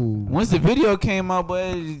 Ooh. Once the video came out,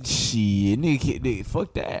 but shit, nigga,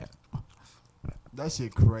 fuck that. That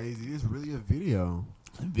shit crazy. It's really a video.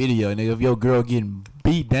 Video, nigga, of your girl getting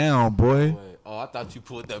beat down, boy. Oh, I thought you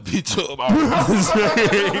pulled that bitch up.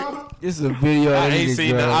 It's a video. I ain't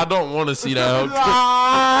seen that. I don't want to see that hoe.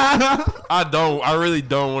 I really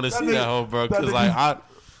don't want to see that hoe, bro. Cause like I'm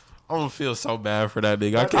gonna feel so bad for that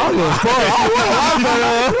nigga. I can't.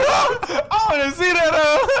 I want to see that.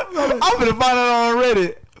 I'm gonna find it on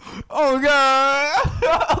Reddit. I'm Oh God!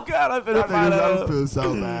 Oh God! I'm finna fight her. I feel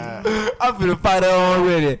so bad. I'm finna fight her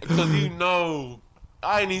already. Cause you know,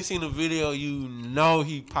 I ain't even seen the video. You know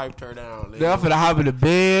he piped her down. Then I'm finna hop in the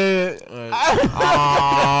bed.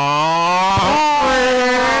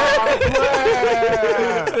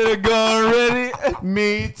 Go already.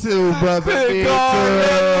 Me too, brother. Me too.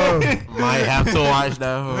 Might have to watch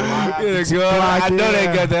that hoe. I know they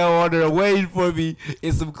got that on there waiting for me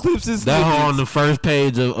in some clips and That hoe on the first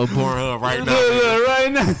page of Pornhub right now.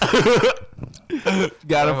 Right now.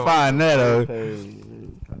 Gotta find that though.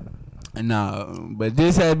 No, but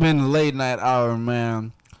this has been the late night hour,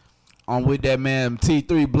 man. I'm with that man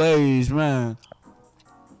T3 Blaze, man.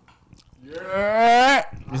 Yeah.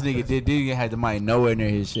 This nigga had the mic nowhere near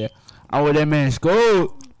his shit. I'm with that man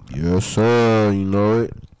Scoop. Yes, sir. You know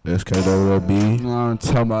it. SKWB. You know what I'm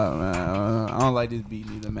talking about, man. I don't like this beat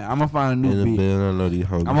either, man. I'm gonna find a new beat. I know these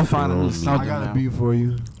hoes. I'm gonna find a new something. I got now. a beat for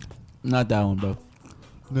you. Not that one, bro.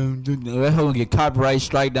 That hoe gonna get copyright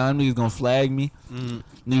strike down. Niggas gonna flag me.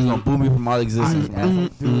 Niggas gonna boo me from all existence, man.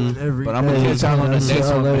 But I'm gonna catch y'all on the next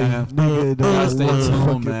one, man. Y'all stay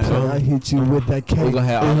tuned, man. I hit you with that cake. We gonna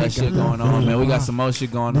have all that shit going on, man. We got some more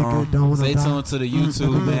shit going on. Stay tuned to the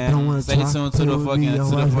YouTube, man. Stay tuned to the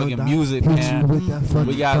fucking music, man.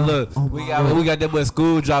 We got that boy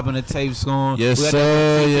School dropping the tape soon. Yes,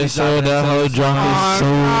 sir. Yes, sir. That hoe dropping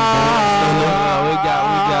soon.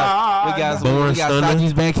 We got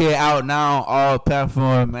Saji's Bankhead out now on all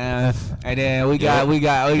platforms, man. And then I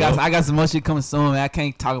got some more shit coming soon, man. I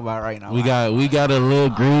can't talk about it right now. We got a little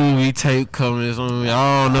groovy tape coming soon.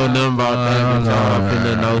 I don't know nothing about that, but y'all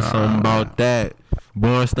finna know something about that.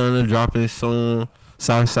 Born Stunner dropping soon.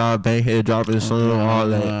 Southside Bankhead dropping soon. All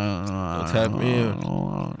that. Tap in.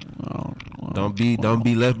 Don't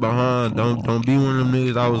be left behind. Don't be one of them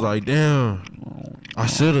niggas. I was like, damn, I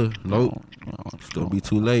shoulda. Nope. Still be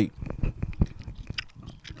too late.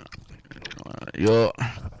 Yo,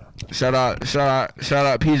 shout out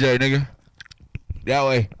PJ, nigga. That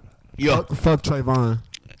way. Yo. Fuck Trayvon.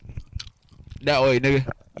 That way, nigga.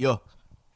 Yo.